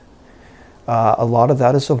don't. A lot of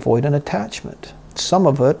that is avoidant attachment. Some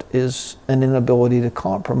of it is an inability to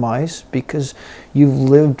compromise because you've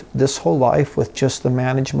lived this whole life with just the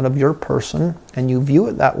management of your person and you view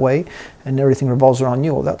it that way and everything revolves around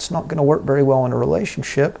you. Well, that's not going to work very well in a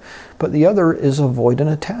relationship. But the other is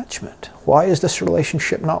avoidant attachment. Why is this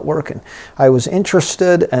relationship not working? I was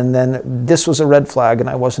interested and then this was a red flag and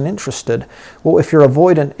I wasn't interested. Well, if you're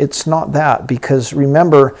avoidant, it's not that, because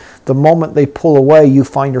remember, the moment they pull away, you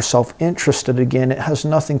find yourself interested again. It has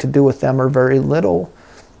nothing to do with them or very little.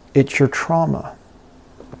 It's your trauma.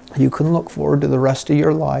 You can look forward to the rest of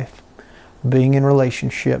your life being in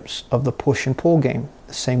relationships of the push and pull game.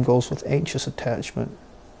 The same goes with anxious attachment.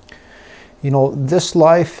 You know, this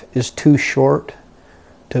life is too short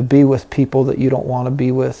to be with people that you don't want to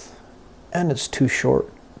be with, and it's too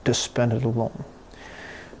short to spend it alone.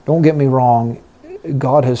 Don't get me wrong,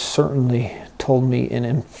 God has certainly told me in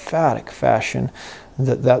emphatic fashion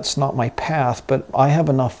that that's not my path, but I have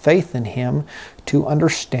enough faith in Him to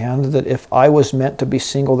understand that if I was meant to be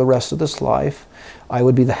single the rest of this life, I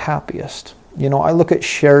would be the happiest. You know, I look at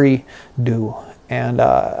Sherry Dew, and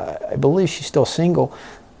I believe she's still single.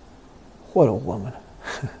 What a woman.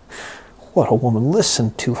 What a woman.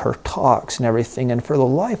 Listen to her talks and everything. And for the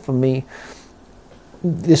life of me,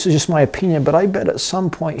 this is just my opinion, but I bet at some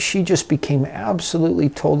point she just became absolutely,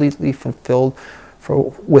 totally fulfilled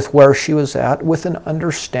with where she was at, with an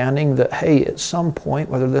understanding that, hey, at some point,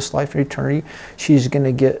 whether this life or eternity, she's going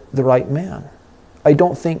to get the right man. I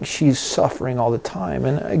don't think she's suffering all the time.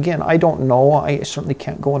 And again, I don't know. I certainly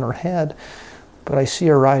can't go in her head, but I see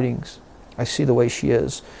her writings. I see the way she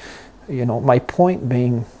is. You know, my point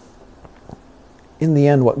being, in the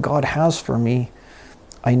end, what God has for me,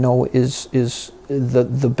 I know is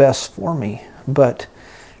the best for me. But,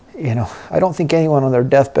 you know, I don't think anyone on their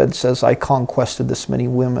deathbed says, I conquested this many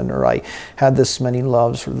women, or I had this many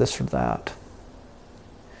loves, or this or that.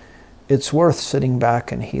 It's worth sitting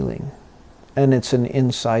back and healing. And it's an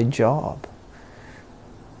inside job.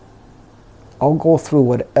 I'll go through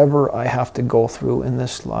whatever I have to go through in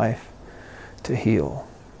this life to heal.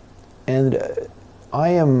 And I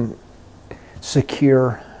am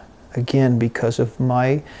secure, again, because of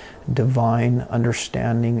my divine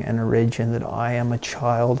understanding and origin, that I am a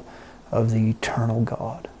child of the eternal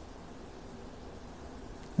God.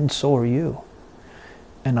 And so are you.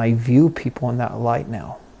 And I view people in that light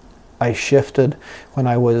now. I shifted when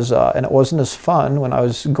I was, and it wasn't as fun, when I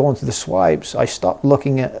was going through the swipes, I stopped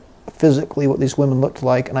looking at physically what these women looked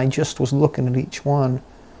like, and I just was looking at each one.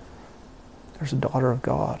 There's a daughter of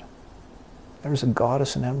God. There's a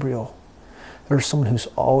goddess in embryo. There's someone who's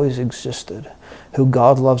always existed, who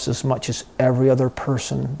God loves as much as every other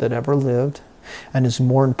person that ever lived, and is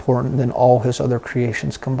more important than all his other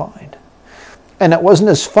creations combined. And it wasn't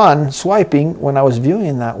as fun swiping when I was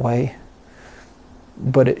viewing that way,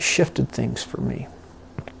 but it shifted things for me.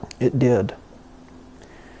 It did.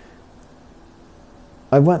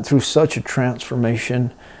 I went through such a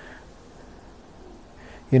transformation.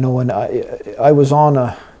 You know, when I was on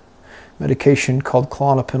a medication called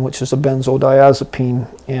Klonopin, which is a benzodiazepine,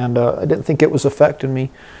 and I didn't think it was affecting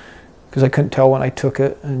me because I couldn't tell when I took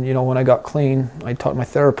it. And you know, when I got clean, I talked to my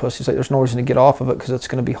therapist. He's like, "There's no reason to get off of it because it's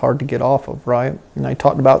going to be hard to get off of, right?" And I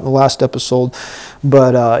talked about it in the last episode,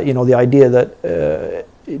 but you know, the idea that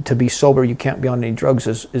to be sober you can't be on any drugs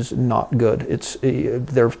is not good. It's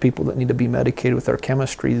there's people that need to be medicated with their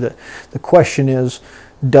chemistry. The question is,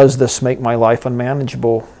 does this make my life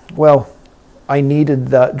unmanageable? Well, I needed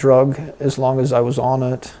that drug as long as I was on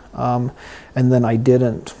it, and then I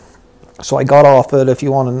didn't. So I got off it. If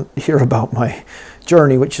you want to hear about my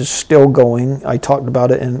journey, which is still going, I talked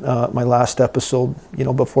about it in my last episode, you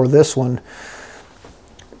know, before this one.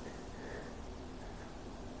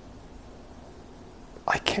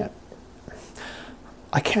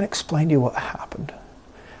 I can't explain to you what happened.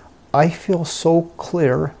 I feel so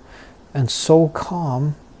clear and so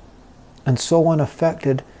calm and so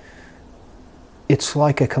unaffected. It's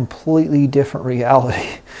like a completely different reality.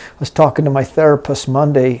 I was talking to my therapist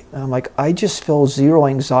Monday, and I'm like, I just feel zero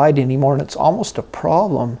anxiety anymore, and it's almost a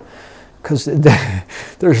problem because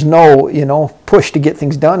there's no, you know, push to get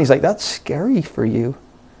things done. He's like, that's scary for you.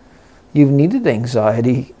 You've needed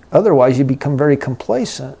anxiety. Otherwise, you become very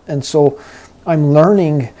complacent. And so I'm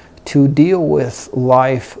learning to deal with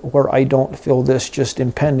life where I don't feel this just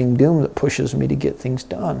impending doom that pushes me to get things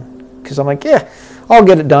done. Because I'm like, yeah, I'll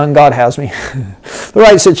get it done. God has me. The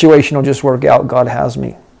right situation will just work out. God has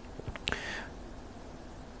me.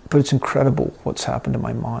 But it's incredible what's happened to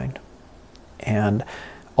my mind. And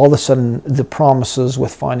all of a sudden, the promises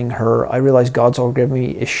with finding her, I realized God's already given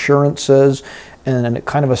me assurances and a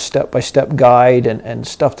kind of a step-by-step guide and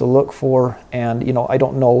stuff to look for. And, you know, I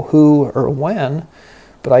don't know who or when,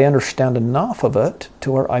 but I understand enough of it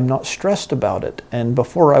to where I'm not stressed about it. And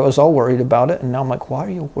before I was all worried about it, and now I'm like, why are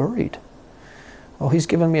you worried? Well, he's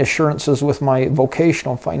given me assurances with my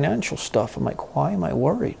vocational and financial stuff. I'm like, why am I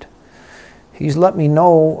worried? He's let me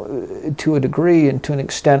know to a degree and to an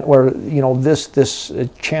extent where, you know, this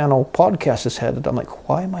channel podcast is headed. I'm like,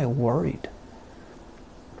 why am I worried?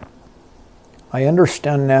 I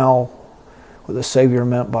understand now what the Savior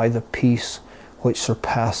meant by the peace which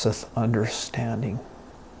surpasseth understanding.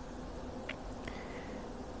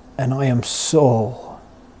 And I am so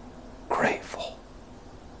grateful.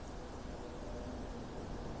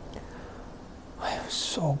 I am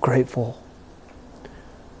so grateful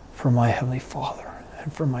for my Heavenly Father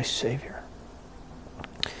and for my Savior.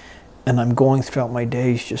 And I'm going throughout my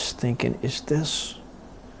days just thinking, is this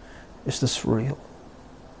real?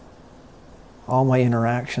 All my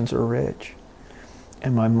interactions are rich,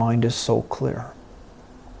 and my mind is so clear.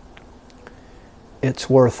 It's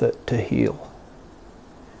worth it to heal.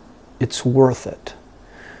 It's worth it.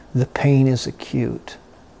 The pain is acute.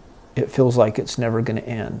 It feels like it's never going to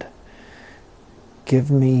end. Give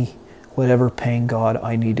me whatever pain, God,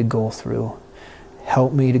 I need to go through.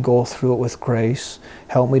 Help me to go through it with grace.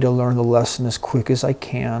 Help me to learn the lesson as quick as I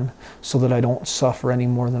can so that I don't suffer any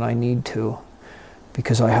more than I need to.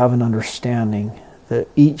 Because I have an understanding that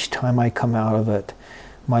each time I come out of it,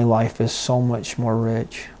 my life is so much more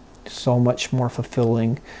rich, so much more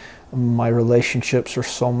fulfilling. My relationships are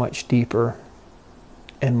so much deeper,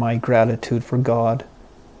 and my gratitude for God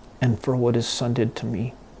and for what His Son did to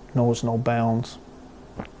me knows no bounds.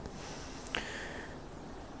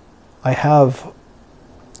 I have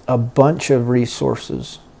a bunch of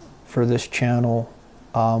resources for this channel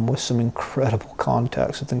with some incredible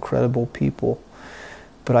contacts with incredible people,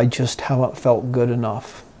 but I just haven't felt good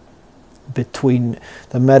enough between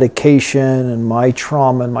the medication and my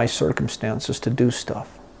trauma and my circumstances to do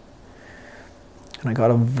stuff. And I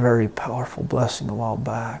got a very powerful blessing a while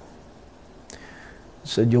back. It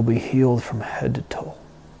said, you'll be healed from head to toe.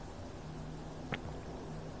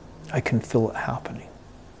 I can feel it happening.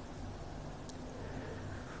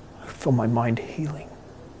 I feel my mind healing.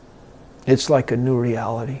 It's like a new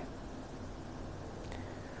reality.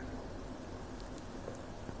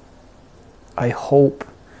 I hope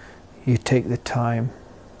you take the time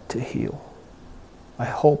to heal. I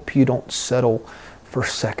hope you don't settle for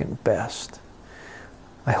second best.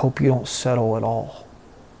 I hope you don't settle at all.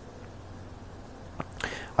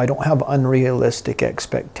 I don't have unrealistic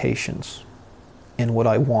expectations in what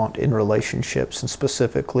I want in relationships, and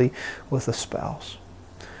specifically with a spouse.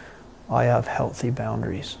 I have healthy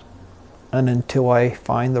boundaries. And until I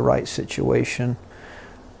find the right situation,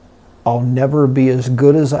 I'll never be as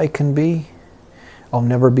good as I can be. I'll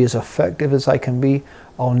never be as effective as I can be.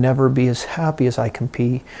 I'll never be as happy as I can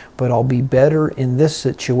be. But I'll be better in this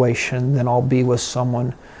situation than I'll be with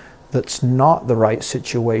someone that's not the right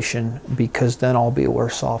situation, because then I'll be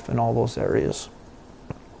worse off in all those areas.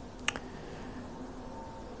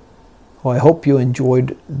 Well, I hope you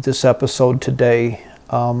enjoyed this episode today.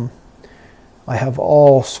 I have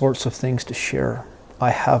all sorts of things to share.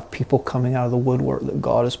 I have people coming out of the woodwork that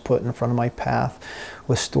God has put in front of my path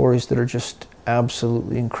with stories that are just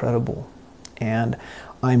absolutely incredible. And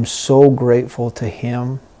I'm so grateful to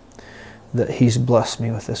Him that He's blessed me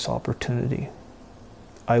with this opportunity.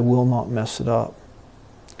 I will not mess it up.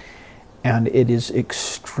 And it is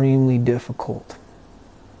extremely difficult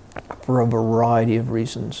for a variety of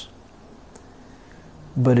reasons.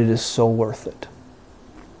 But it is so worth it.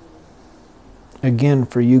 Again,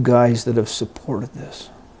 for you guys that have supported this,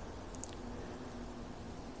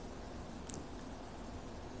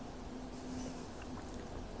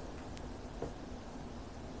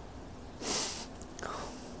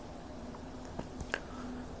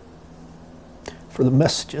 for the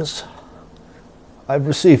messages I've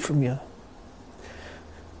received from you,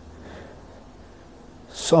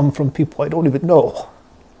 some from people I don't even know,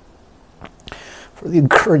 for the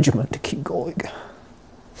encouragement to keep going,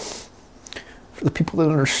 for the people that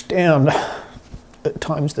understand at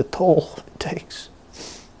times the toll it takes.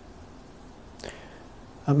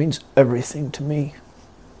 That means everything to me.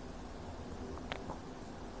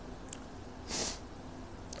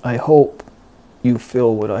 I hope you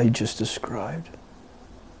feel what I just described.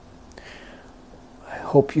 I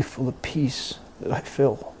hope you feel the peace that I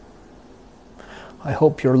feel. I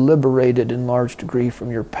hope you're liberated in large degree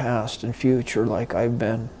from your past and future like I've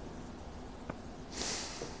been.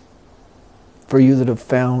 For you that have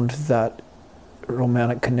found that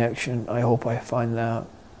romantic connection, I hope I find that.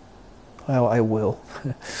 I will.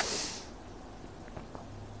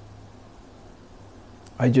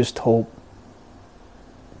 I just hope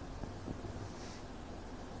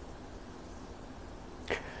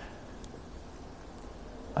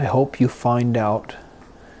you find out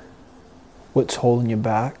what's holding you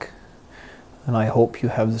back, and I hope you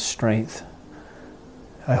have the strength.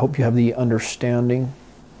 I hope you have the understanding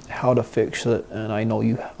how to fix it, and I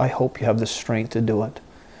hope you have the strength to do it.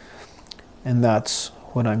 And that's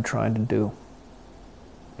what I'm trying to do.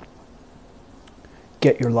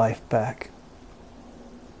 Get your life back.